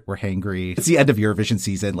tired. We're hangry. It's the end of Eurovision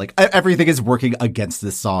season. Like everything is working against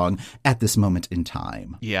this song at this moment in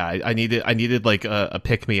time. Yeah, I needed like a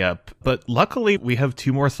pick me up. But luckily we have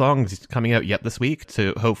 2 more songs coming out yet this week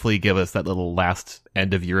to hopefully give us that little last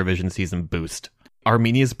end of Eurovision season boost.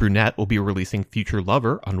 Armenia's Brunette will be releasing Future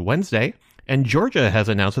Lover on Wednesday. And Georgia has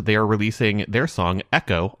announced that they are releasing their song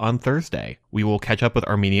Echo on Thursday. We will catch up with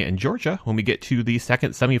Armenia and Georgia when we get to the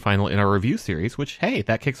second semifinal in our review series, which, hey,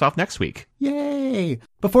 that kicks off next week. Yay!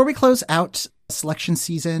 Before we close out selection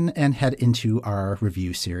season and head into our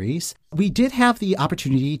review series, we did have the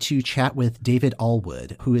opportunity to chat with David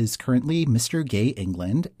Allwood, who is currently Mr. Gay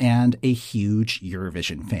England and a huge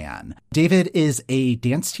Eurovision fan. David is a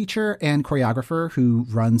dance teacher and choreographer who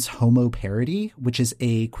runs Homo Parody, which is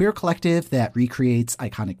a queer collective that recreates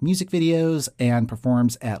iconic music videos and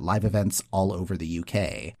performs at live events all over the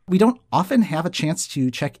UK. We don't often have a chance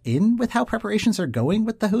to check in with how preparations are going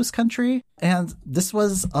with the host country, and this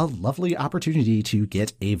was a lovely opportunity to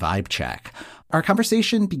get a vibe check. Our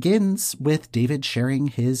conversation begins with David sharing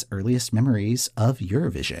his earliest memories of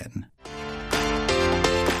Eurovision.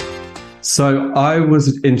 So I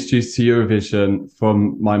was introduced to Eurovision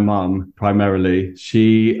from my mum primarily.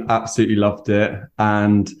 She absolutely loved it.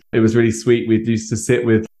 And it was really sweet. We used to sit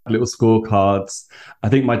with little scorecards. I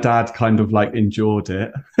think my dad kind of like endured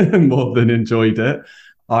it more than enjoyed it.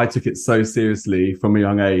 I took it so seriously from a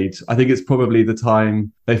young age. I think it's probably the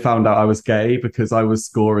time they found out I was gay because I was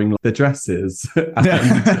scoring the dresses and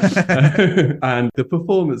the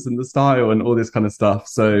performance and the style and all this kind of stuff.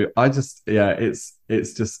 So I just, yeah, it's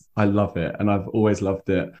just, I love it. And I've always loved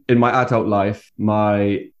it. In my adult life,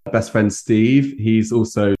 my best friend, Steve, he's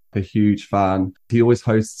also a huge fan. He always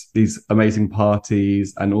hosts these amazing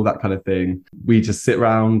parties and all that kind of thing. We just sit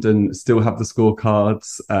around and still have the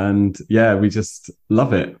scorecards. And yeah, we just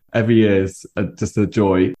love it. Every year is just a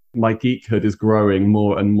joy. My geekhood is growing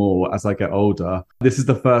more and more as I get older. This is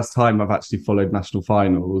the first time I've actually followed national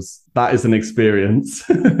finals. That is an experience.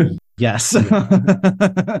 Yes.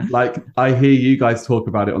 Like, I hear you guys talk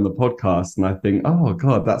about it on the podcast and I think, oh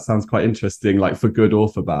God, that sounds quite interesting, like for good or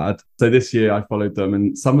for bad. So this year I followed them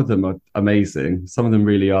and some of them are amazing. Some of them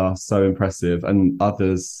really are so impressive and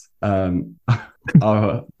others are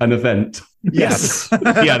an event. Yes.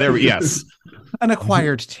 Yes. An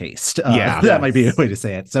acquired taste. Yeah. That might be a way to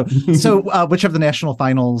say it. So which of the national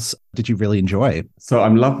finals did you really enjoy? So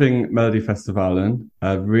I'm loving Melodifestivalen.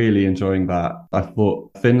 Really enjoying that. I thought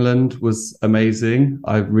Finland was amazing.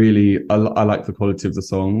 I like the quality of the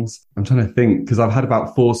songs. I'm trying to think because I've had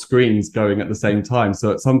about 4 screens going at the same time.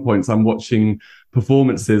 So at some points I'm watching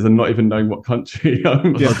performances and not even knowing what country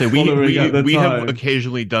I'm following at the we time. have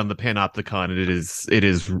occasionally done the Panopticon,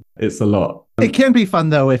 and It's a lot. It can be fun,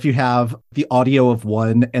 though, if you have the audio of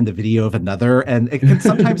one and the video of another, and it can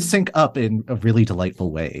sometimes sync up in really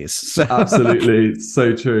delightful ways. So. Absolutely.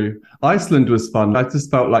 So true. Iceland was fun. I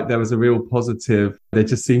just felt like there was a real positive. They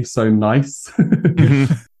just seemed so nice.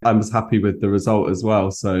 I was happy with the result as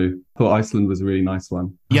well. So I thought Iceland was a really nice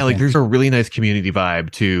one. Yeah, like there's a really nice community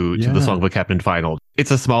vibe to the Song of the Captain final.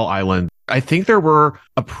 It's a small island. I think there were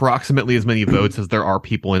approximately as many votes as there are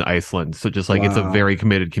people in Iceland. So just like It's a very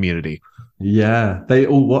committed community. Yeah, they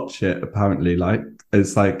all watch it apparently. Like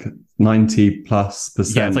it's like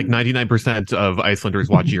 90+%. Yeah, it's like 99% of Icelanders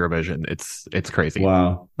watch Eurovision. It's crazy.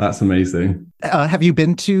 Wow, that's amazing. Have you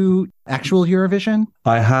been to actual Eurovision?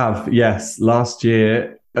 I have, yes. Last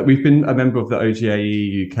year, we've been a member of the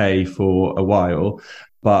OGAE UK for a while,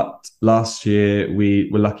 but last year we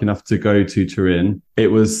were lucky enough to go to Turin. It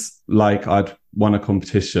was like I'd won a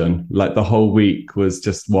competition. Like the whole week was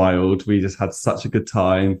just wild. We just had such a good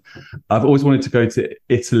time. I've always wanted to go to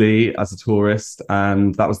Italy as a tourist,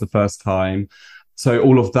 and that was the first time. So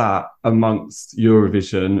all of that amongst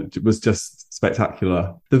Eurovision was just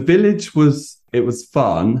spectacular. The village was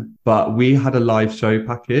fun, but we had a live show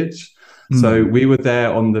package. So we were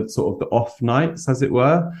there on the sort of the off nights, as it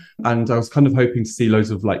were. And I was kind of hoping to see loads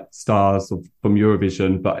of like stars from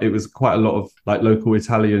Eurovision, but it was quite a lot of like local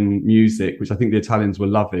Italian music, which I think the Italians were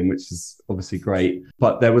loving, which is obviously great.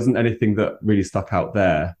 But there wasn't anything that really stuck out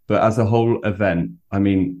there. But as a whole event, I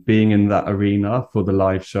mean, being in that arena for the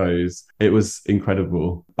live shows, it was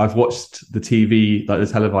incredible. I've watched the TV, like the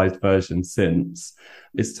televised version since.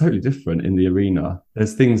 It's totally different in the arena.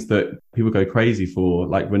 There's things that people go crazy for,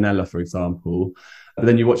 like Ranella, for example. And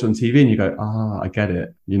then you watch it on TV and you go, I get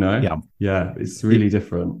it, you know? Yeah, it's really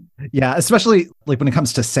different. Yeah, especially like when it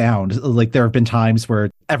comes to sound. Like there have been times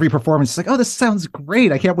where every performance is like, oh, this sounds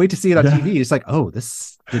great. I can't wait to see it on TV. It's like, oh,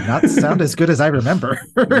 this did not sound as good as I remember.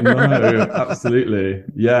 No, absolutely.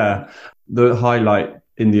 Yeah. The highlight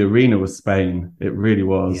in the arena was Spain. It really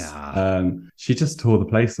was. Yeah. She just tore the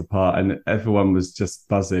place apart and everyone was just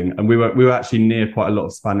buzzing. And we were actually near quite a lot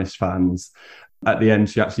of Spanish fans. At the end,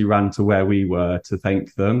 she actually ran to where we were to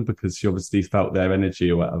thank them because she obviously felt their energy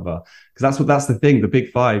or whatever. Because that's the thing. The Big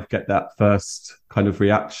Five get that first kind of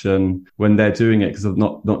reaction when they're doing it because of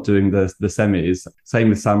not doing the semis. Same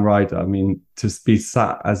with Sam Ryder. I mean, to be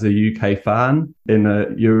sat as a UK fan in a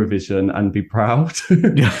Eurovision and be proud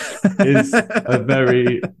is a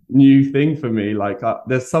very new thing for me. Like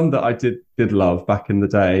there's some that I did love back in the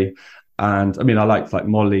day. And I mean, I liked like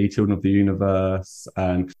Molly, Children of the Universe,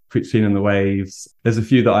 and Christine and the Waves. There's a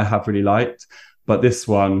few that I have really liked, but this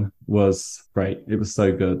one was great. It was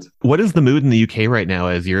so good. What is the mood in the UK right now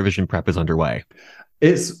as Eurovision prep is underway?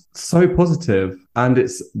 It's so positive and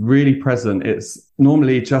it's really present. It's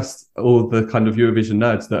normally just all the kind of Eurovision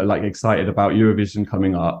nerds that are like excited about Eurovision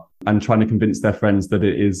coming up and trying to convince their friends that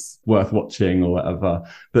it is worth watching or whatever.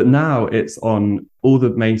 But now it's on all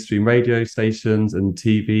the mainstream radio stations and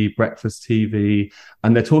TV, breakfast TV,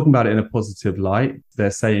 and they're talking about it in a positive light.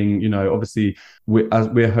 They're saying, you know, obviously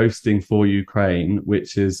we're hosting for Ukraine,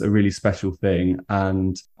 which is a really special thing.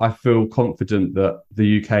 And I feel confident that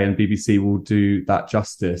the UK and BBC will do that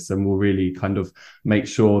justice and will really kind of make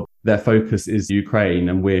sure their focus is Ukraine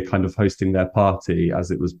and we're kind of hosting their party,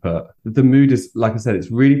 as it was put. The mood is, like I said,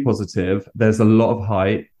 it's really positive. There's a lot of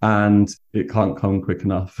hype. and it can't come quick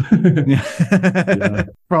enough. Yeah.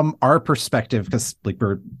 From our perspective, because like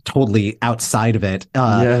we're totally outside of it,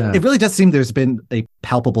 Yeah. it really does seem there's been a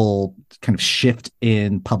palpable kind of shift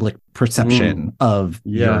in public perception of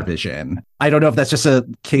Yeah. Eurovision. I don't know if that's just a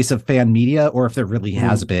case of fan media or if there really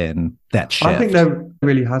has been that shift. I think there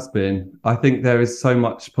really has been. I think there is so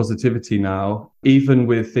much positivity now, even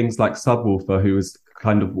with things like Subwoofer, who was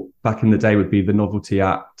kind of back in the day would be the novelty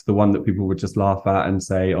act, the one that people would just laugh at and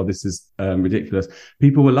say, oh, this is ridiculous.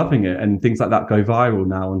 People were loving it, and things like that go viral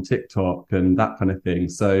now on TikTok and that kind of thing.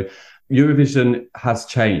 So Eurovision has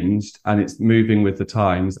changed and it's moving with the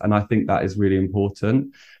times. And I think that is really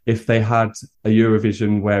important. If they had a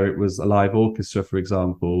Eurovision where it was a live orchestra, for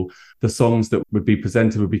example, the songs that would be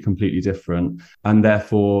presented would be completely different. And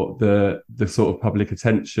therefore the sort of public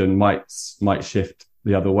attention might shift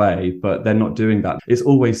the other way, but they're not doing that. It's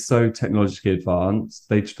always so technologically advanced.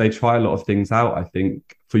 They try a lot of things out, I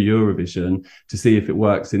think, for Eurovision to see if it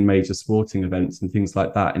works in major sporting events and things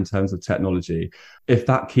like that in terms of technology. If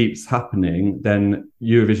that keeps happening, then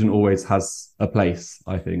Eurovision always has a place,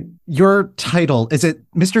 I think. Your title, is it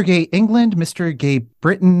Mr. Gay England, Mr. Gay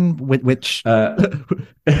Britain, which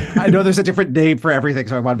I know there's a different name for everything,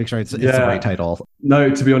 so I want to make sure it's the right title. No,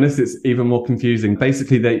 to be honest, it's even more confusing.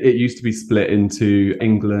 Basically, it used to be split into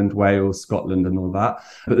England, Wales, Scotland, and all that.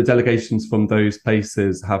 But the delegations from those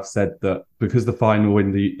places have said that because the final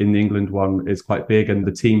in the England one is quite big and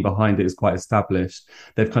the team behind it is quite established,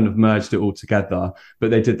 they've kind of merged it all together.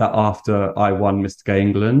 But they did that after I won Mr. Gay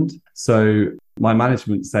England. So my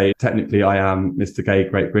management say technically I am Mr. Gay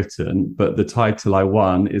Great Britain, but the title I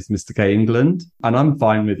won is Mr. Gay England. And I'm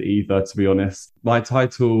fine with either, to be honest. My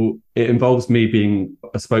title, it involves me being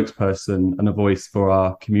a spokesperson and a voice for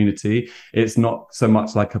our community. It's not so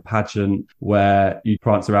much like a pageant where you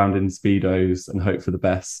prance around in Speedos and hope for the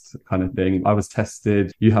best kind of thing. I was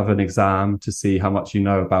tested. You have an exam to see how much you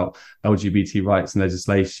know about LGBT rights and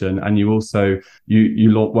legislation. And you also,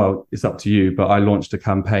 well, it's up to you, but I launched a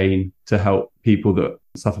campaign to help people that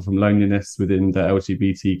suffer from loneliness within the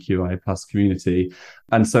LGBTQI plus community.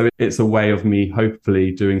 And so it's a way of me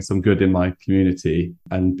hopefully doing some good in my community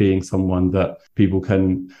and being someone that people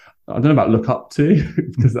can, I don't know about look up to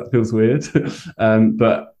because that feels weird,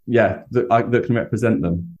 but yeah, that can represent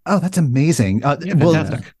them. Oh, that's amazing.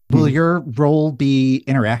 Fantastic. Will your role be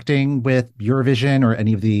interacting with Eurovision or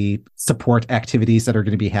any of the support activities that are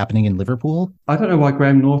going to be happening in Liverpool? I don't know why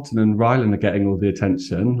Graham Norton and Rylan are getting all the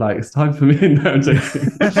attention. Like, it's time for me. No, I'm joking.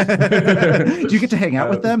 Do you get to hang out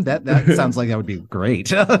with them? That sounds like that would be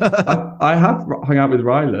great. I have hung out with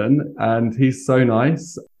Rylan and he's so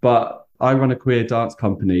nice, but I run a queer dance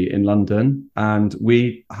company in London and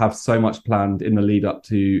we have so much planned in the lead up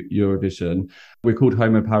to Eurovision. We're called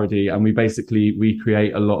Homo Parody and we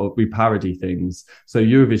create we parody things. So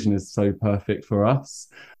Eurovision is so perfect for us.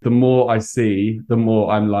 The more I see, the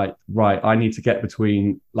more I'm like, right, I need to get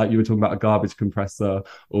between, like you were talking about a garbage compressor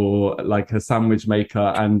or like a sandwich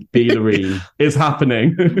maker and Beelerine. It's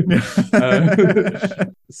happening.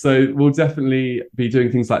 So we'll definitely be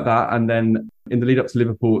doing things like that. And then in the lead up to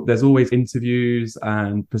Liverpool, there's always interviews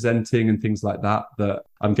and presenting and things like that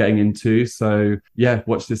I'm getting into. So yeah,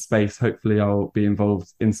 watch this space. Hopefully I'll be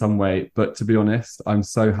involved in some way. But to be honest, I'm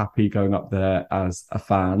so happy going up there as a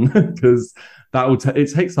fan because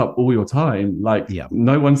it takes up all your time. Like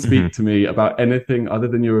no one speak to me about anything other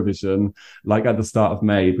than Eurovision, like at the start of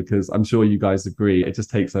May, because I'm sure you guys agree. It just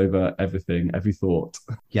takes over everything, every thought.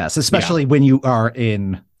 Yes, especially when you are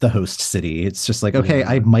in the host city. It's just like, okay,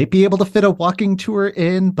 I might be able to fit a walking tour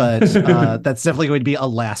in, but that's definitely going to be a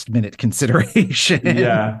last minute consideration.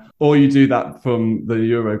 Yeah. Or you do that from the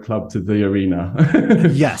Euro Club to the arena.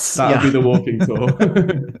 Yes. That would be the walking tour.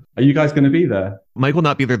 Are you guys going to be there? Mike will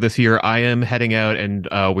not be there this year. I am heading out and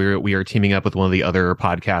we are teaming up with one of the other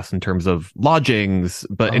podcasts in terms of lodgings.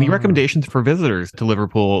 But any recommendations for visitors to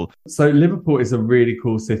Liverpool? So Liverpool is a really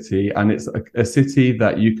cool city and it's a city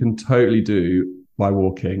that you can totally do by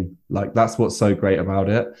walking. Like that's what's so great about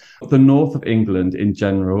it. The north of England in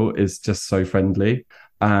general is just so friendly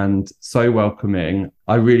and so welcoming.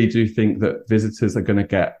 I really do think that visitors are going to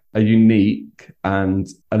get a unique and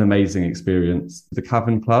an amazing experience. The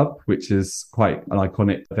Cavern Club, which is quite an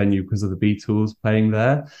iconic venue because of the Beatles playing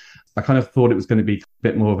there. I kind of thought it was going to be a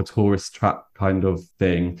bit more of a tourist trap kind of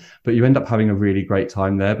thing, but you end up having a really great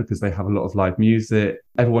time there because they have a lot of live music.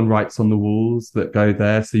 Everyone writes on the walls that go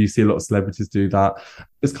there. So you see a lot of celebrities do that.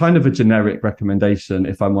 It's kind of a generic recommendation,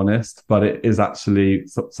 if I'm honest, but it is actually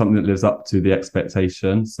something that lives up to the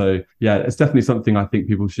expectation. So yeah, it's definitely something I think think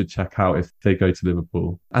people should check out if they go to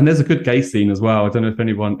Liverpool. And there's a good gay scene as well. I don't know if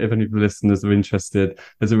any of the listeners are interested.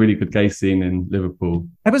 There's a really good gay scene in Liverpool.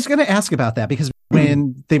 I was going to ask about that because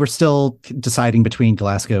when they were still deciding between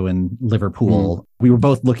Glasgow and Liverpool, we were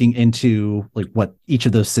both looking into like what each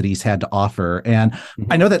of those cities had to offer. And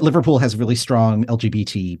I know that Liverpool has really strong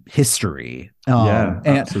LGBT history.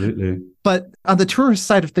 Absolutely. But on the tourist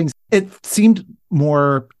side of things, it seemed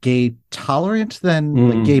more gay tolerant than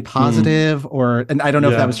like gay positive, and I don't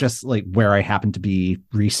know if that was just like where I happened to be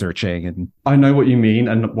researching. And I know what you mean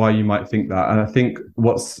and why you might think that. And I think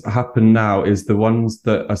what's happened now is the ones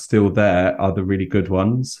that are still there are the really good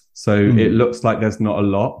ones. So it looks like there's not a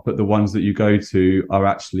lot, but the ones that you go to are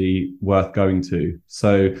actually worth going to.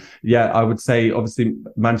 So yeah, I would say obviously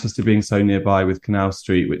Manchester being so nearby with Canal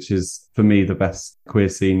Street, which is for me the best queer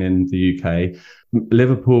scene in the UK.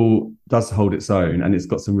 Liverpool does hold its own, and it's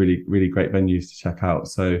got some really, really great venues to check out.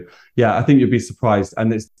 So yeah, I think you'd be surprised,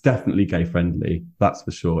 and it's definitely gay friendly. That's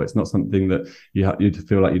for sure. It's not something that you'd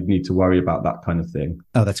feel like you'd need to worry about that kind of thing.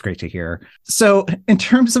 Oh, that's great to hear. So in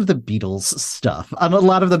terms of the Beatles stuff, on a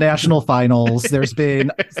lot of the national finals, there's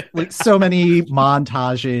been like so many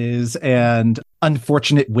montages and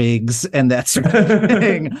unfortunate wigs and that sort of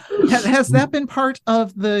thing. Has that been part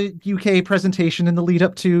of the UK presentation in the lead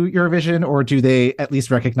up to Eurovision, or do they at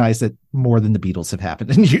least recognize that more than the Beatles have happened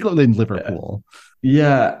in Liverpool?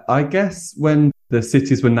 Yeah, I guess when the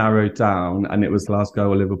cities were narrowed down and it was Glasgow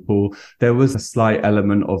or Liverpool, there was a slight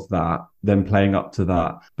element of that, them playing up to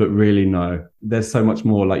that. But really, no, there's so much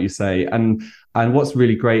more, like you say. And what's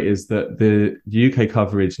really great is that the UK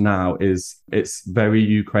coverage now it's very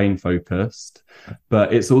Ukraine focused,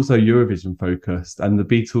 but it's also Eurovision focused. And the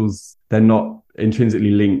Beatles, they're not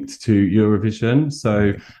intrinsically linked to Eurovision.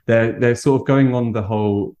 So they're sort of going on the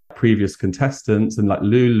whole previous contestants and like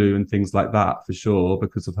Lulu and things like that for sure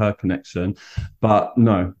because of her connection. But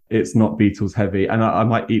no, it's not Beatles heavy. And I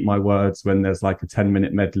might eat my words when there's like a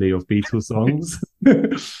 10-minute medley of Beatles songs.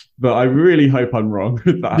 But I really hope I'm wrong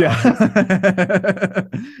with that.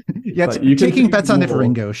 Yeah, taking bets on if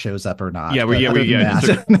Ringo shows up or not.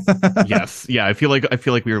 Yes. Yeah, I feel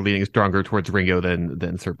like we were leaning stronger towards Ringo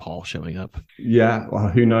than Sir Paul showing up. Yeah, well,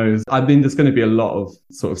 who knows? I mean, there's going to be a lot of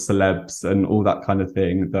sort of celebs and all that kind of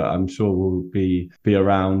thing that I'm sure will be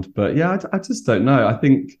around. But yeah, I just don't know. I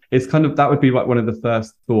think it's kind of, that would be like one of the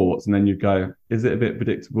first thoughts. And then you go, is it a bit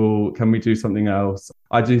predictable? Can we do something else?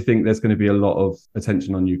 I do think there's going to be a lot of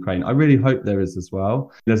attention on Ukraine. I really hope there is as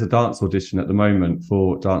well. There's a dance audition at the moment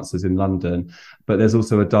for dancers in London, but there's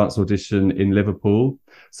also a dance audition in Liverpool.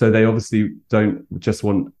 So they obviously don't just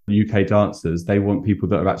want UK dancers. They want people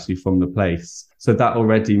that are actually from the place. So that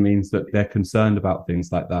already means that they're concerned about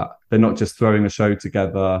things like that. They're not just throwing a show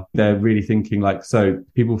together. They're really thinking like, so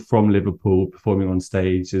people from Liverpool performing on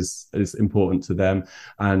stage is important to them.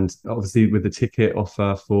 And obviously with the ticket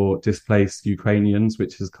offer for displaced Ukrainians,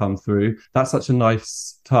 which has come through, that's such a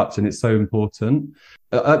nice touch and it's so important.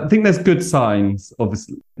 I think there's good signs,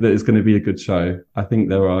 obviously, that it's going to be a good show. I think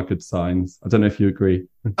there are good signs. I don't know if you agree.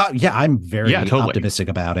 Yeah, I'm very optimistic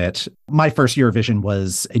about it. My first Eurovision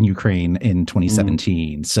was in Ukraine in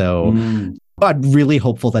 2017. So I'm really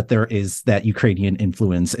hopeful that there is that Ukrainian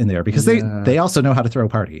influence in there because they also know how to throw a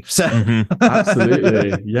party. So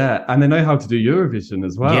Absolutely. Yeah. And they know how to do Eurovision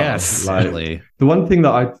as well. Yes. Like, the one thing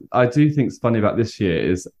that I do think is funny about this year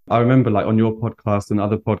is I remember like on your podcast and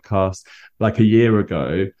other podcasts, like a year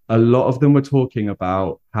ago, a lot of them were talking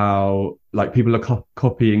about how like people are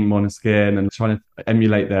copying Måneskin and trying to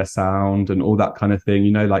emulate their sound and all that kind of thing.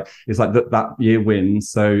 You know, like it's like that year wins.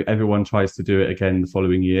 So everyone tries to do it again the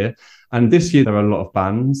following year. And this year there are a lot of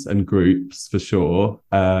bands and groups for sure,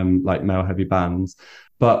 like male heavy bands.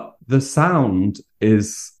 But the sound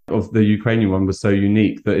of the Ukrainian one was so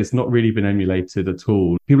unique that it's not really been emulated at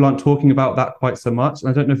all. People aren't talking about that quite so much. And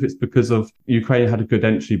I don't know if it's because of Ukraine had a good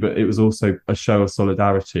entry, but it was also a show of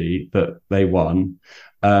solidarity that they won.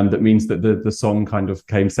 That means that the song kind of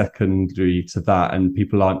came secondary to that, and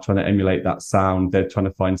people aren't trying to emulate that sound. They're trying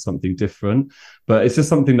to find something different. But it's just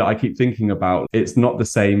something that I keep thinking about. It's not the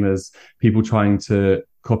same as people trying to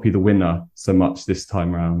copy the winner so much this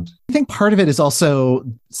time around. I think part of it is also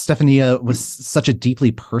Stefania was such a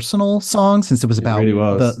deeply personal song since it was about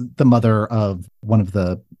the mother of one of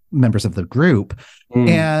the members of the group.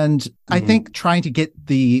 And I think trying to get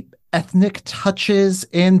the ethnic touches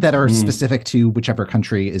in that are specific to whichever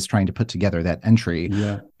country is trying to put together that entry.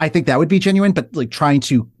 Yeah. I think that would be genuine, but like trying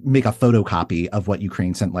to make a photocopy of what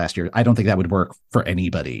Ukraine sent last year, I don't think that would work for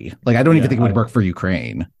anybody. Like, I don't even think it would work for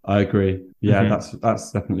Ukraine. I agree. Yeah,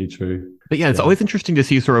 that's definitely true. But yeah, it's always interesting to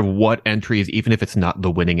see sort of what entries, even if it's not the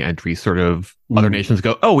winning entry, sort of other nations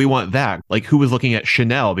go, oh, we want that. Like who was looking at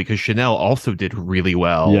Chanel, because Chanel also did really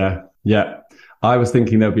well. Yeah. I was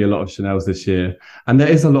thinking there'll be a lot of Chanel's this year. And there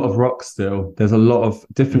is a lot of rock still. There's a lot of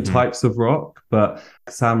different types of rock, but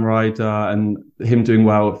Sam Ryder and him doing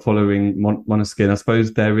well following Måneskin, I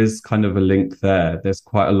suppose there is kind of a link there. There's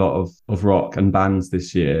quite a lot of rock and bands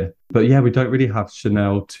this year. But yeah, we don't really have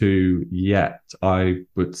Chanel 2 yet, I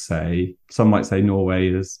would say. Some might say Norway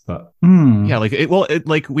is, but... Yeah,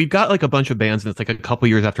 like we've got like a bunch of bands and it's like a couple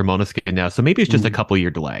years after Måneskin now. So maybe it's just a couple year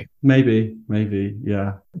delay. Maybe,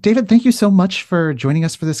 yeah. David, thank you so much for joining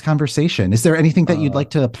us for this conversation. Is there anything that you'd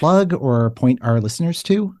like to plug or point our listeners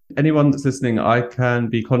to? Anyone that's listening, I can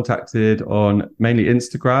be contacted on mainly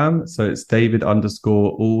Instagram. So it's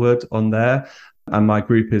David_Allwood on there. And my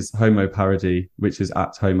group is Homo Parody, which is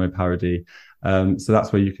at Homo Parody. So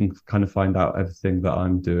that's where you can kind of find out everything that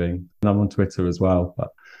I'm doing. And I'm on Twitter as well, but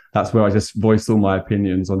that's where I just voice all my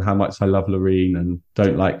opinions on how much I love Loreen and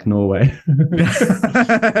don't like Norway.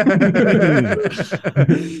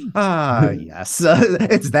 Yes.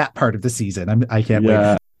 It's that part of the season. I can't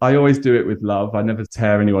wait. I always do it with love. I never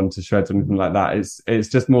tear anyone to shreds or anything like that. It's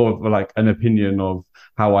just more of like an opinion of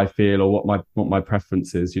how I feel or what my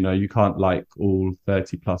preference is. You know, you can't like all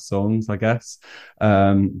 30 plus songs, I guess.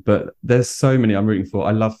 But there's so many I'm rooting for.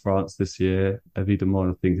 I love France this year. Évidemment,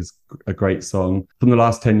 I think is a great song. From the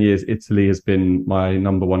last 10 years, Italy has been my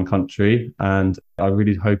number one country. And I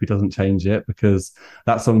really hope he doesn't change it because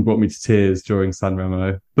that song brought me to tears during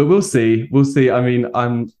Sanremo. But we'll see. I mean,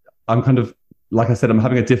 I'm kind of, like I said, I'm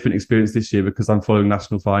having a different experience this year because I'm following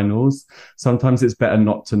national finals. Sometimes it's better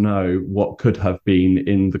not to know what could have been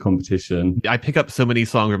in the competition. I pick up so many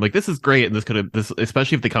songs where I'm like, this is great. And this,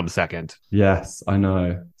 especially if they come second. Yes, I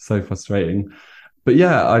know. So frustrating. But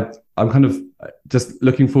yeah, I'm kind of just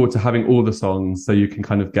looking forward to having all the songs so you can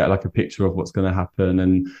kind of get like a picture of what's going to happen.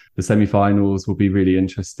 And the semi-finals will be really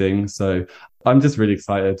interesting. So I'm just really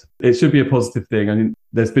excited. It should be a positive thing. I mean,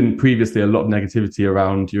 there's been previously a lot of negativity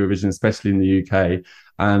around Eurovision, especially in the UK.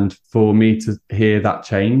 And for me to hear that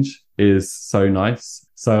change is so nice.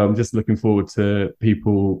 So I'm just looking forward to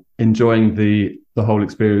people enjoying the whole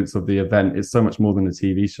experience of the event. It's so much more than a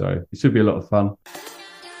TV show. It should be a lot of fun.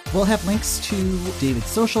 We'll have links to David's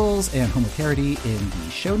socials and Homo Parody in the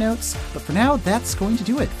show notes. But for now, that's going to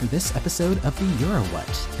do it for this episode of the Euro What.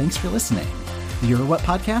 Thanks for listening. The Euro What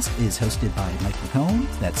podcast is hosted by Michael Cohn,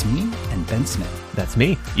 that's me, and Ben Smith. That's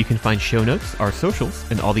me. You can find show notes, our socials,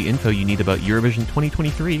 and all the info you need about Eurovision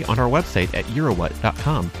 2023 on our website at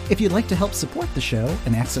eurowhat.com. If you'd like to help support the show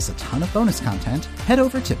and access a ton of bonus content, head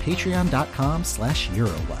over to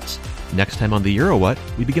patreon.com/eurowhat. Next time on the Euro What,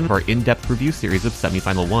 we begin our in-depth review series of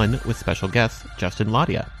Semifinal 1 with special guest Justin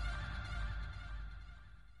Ladia.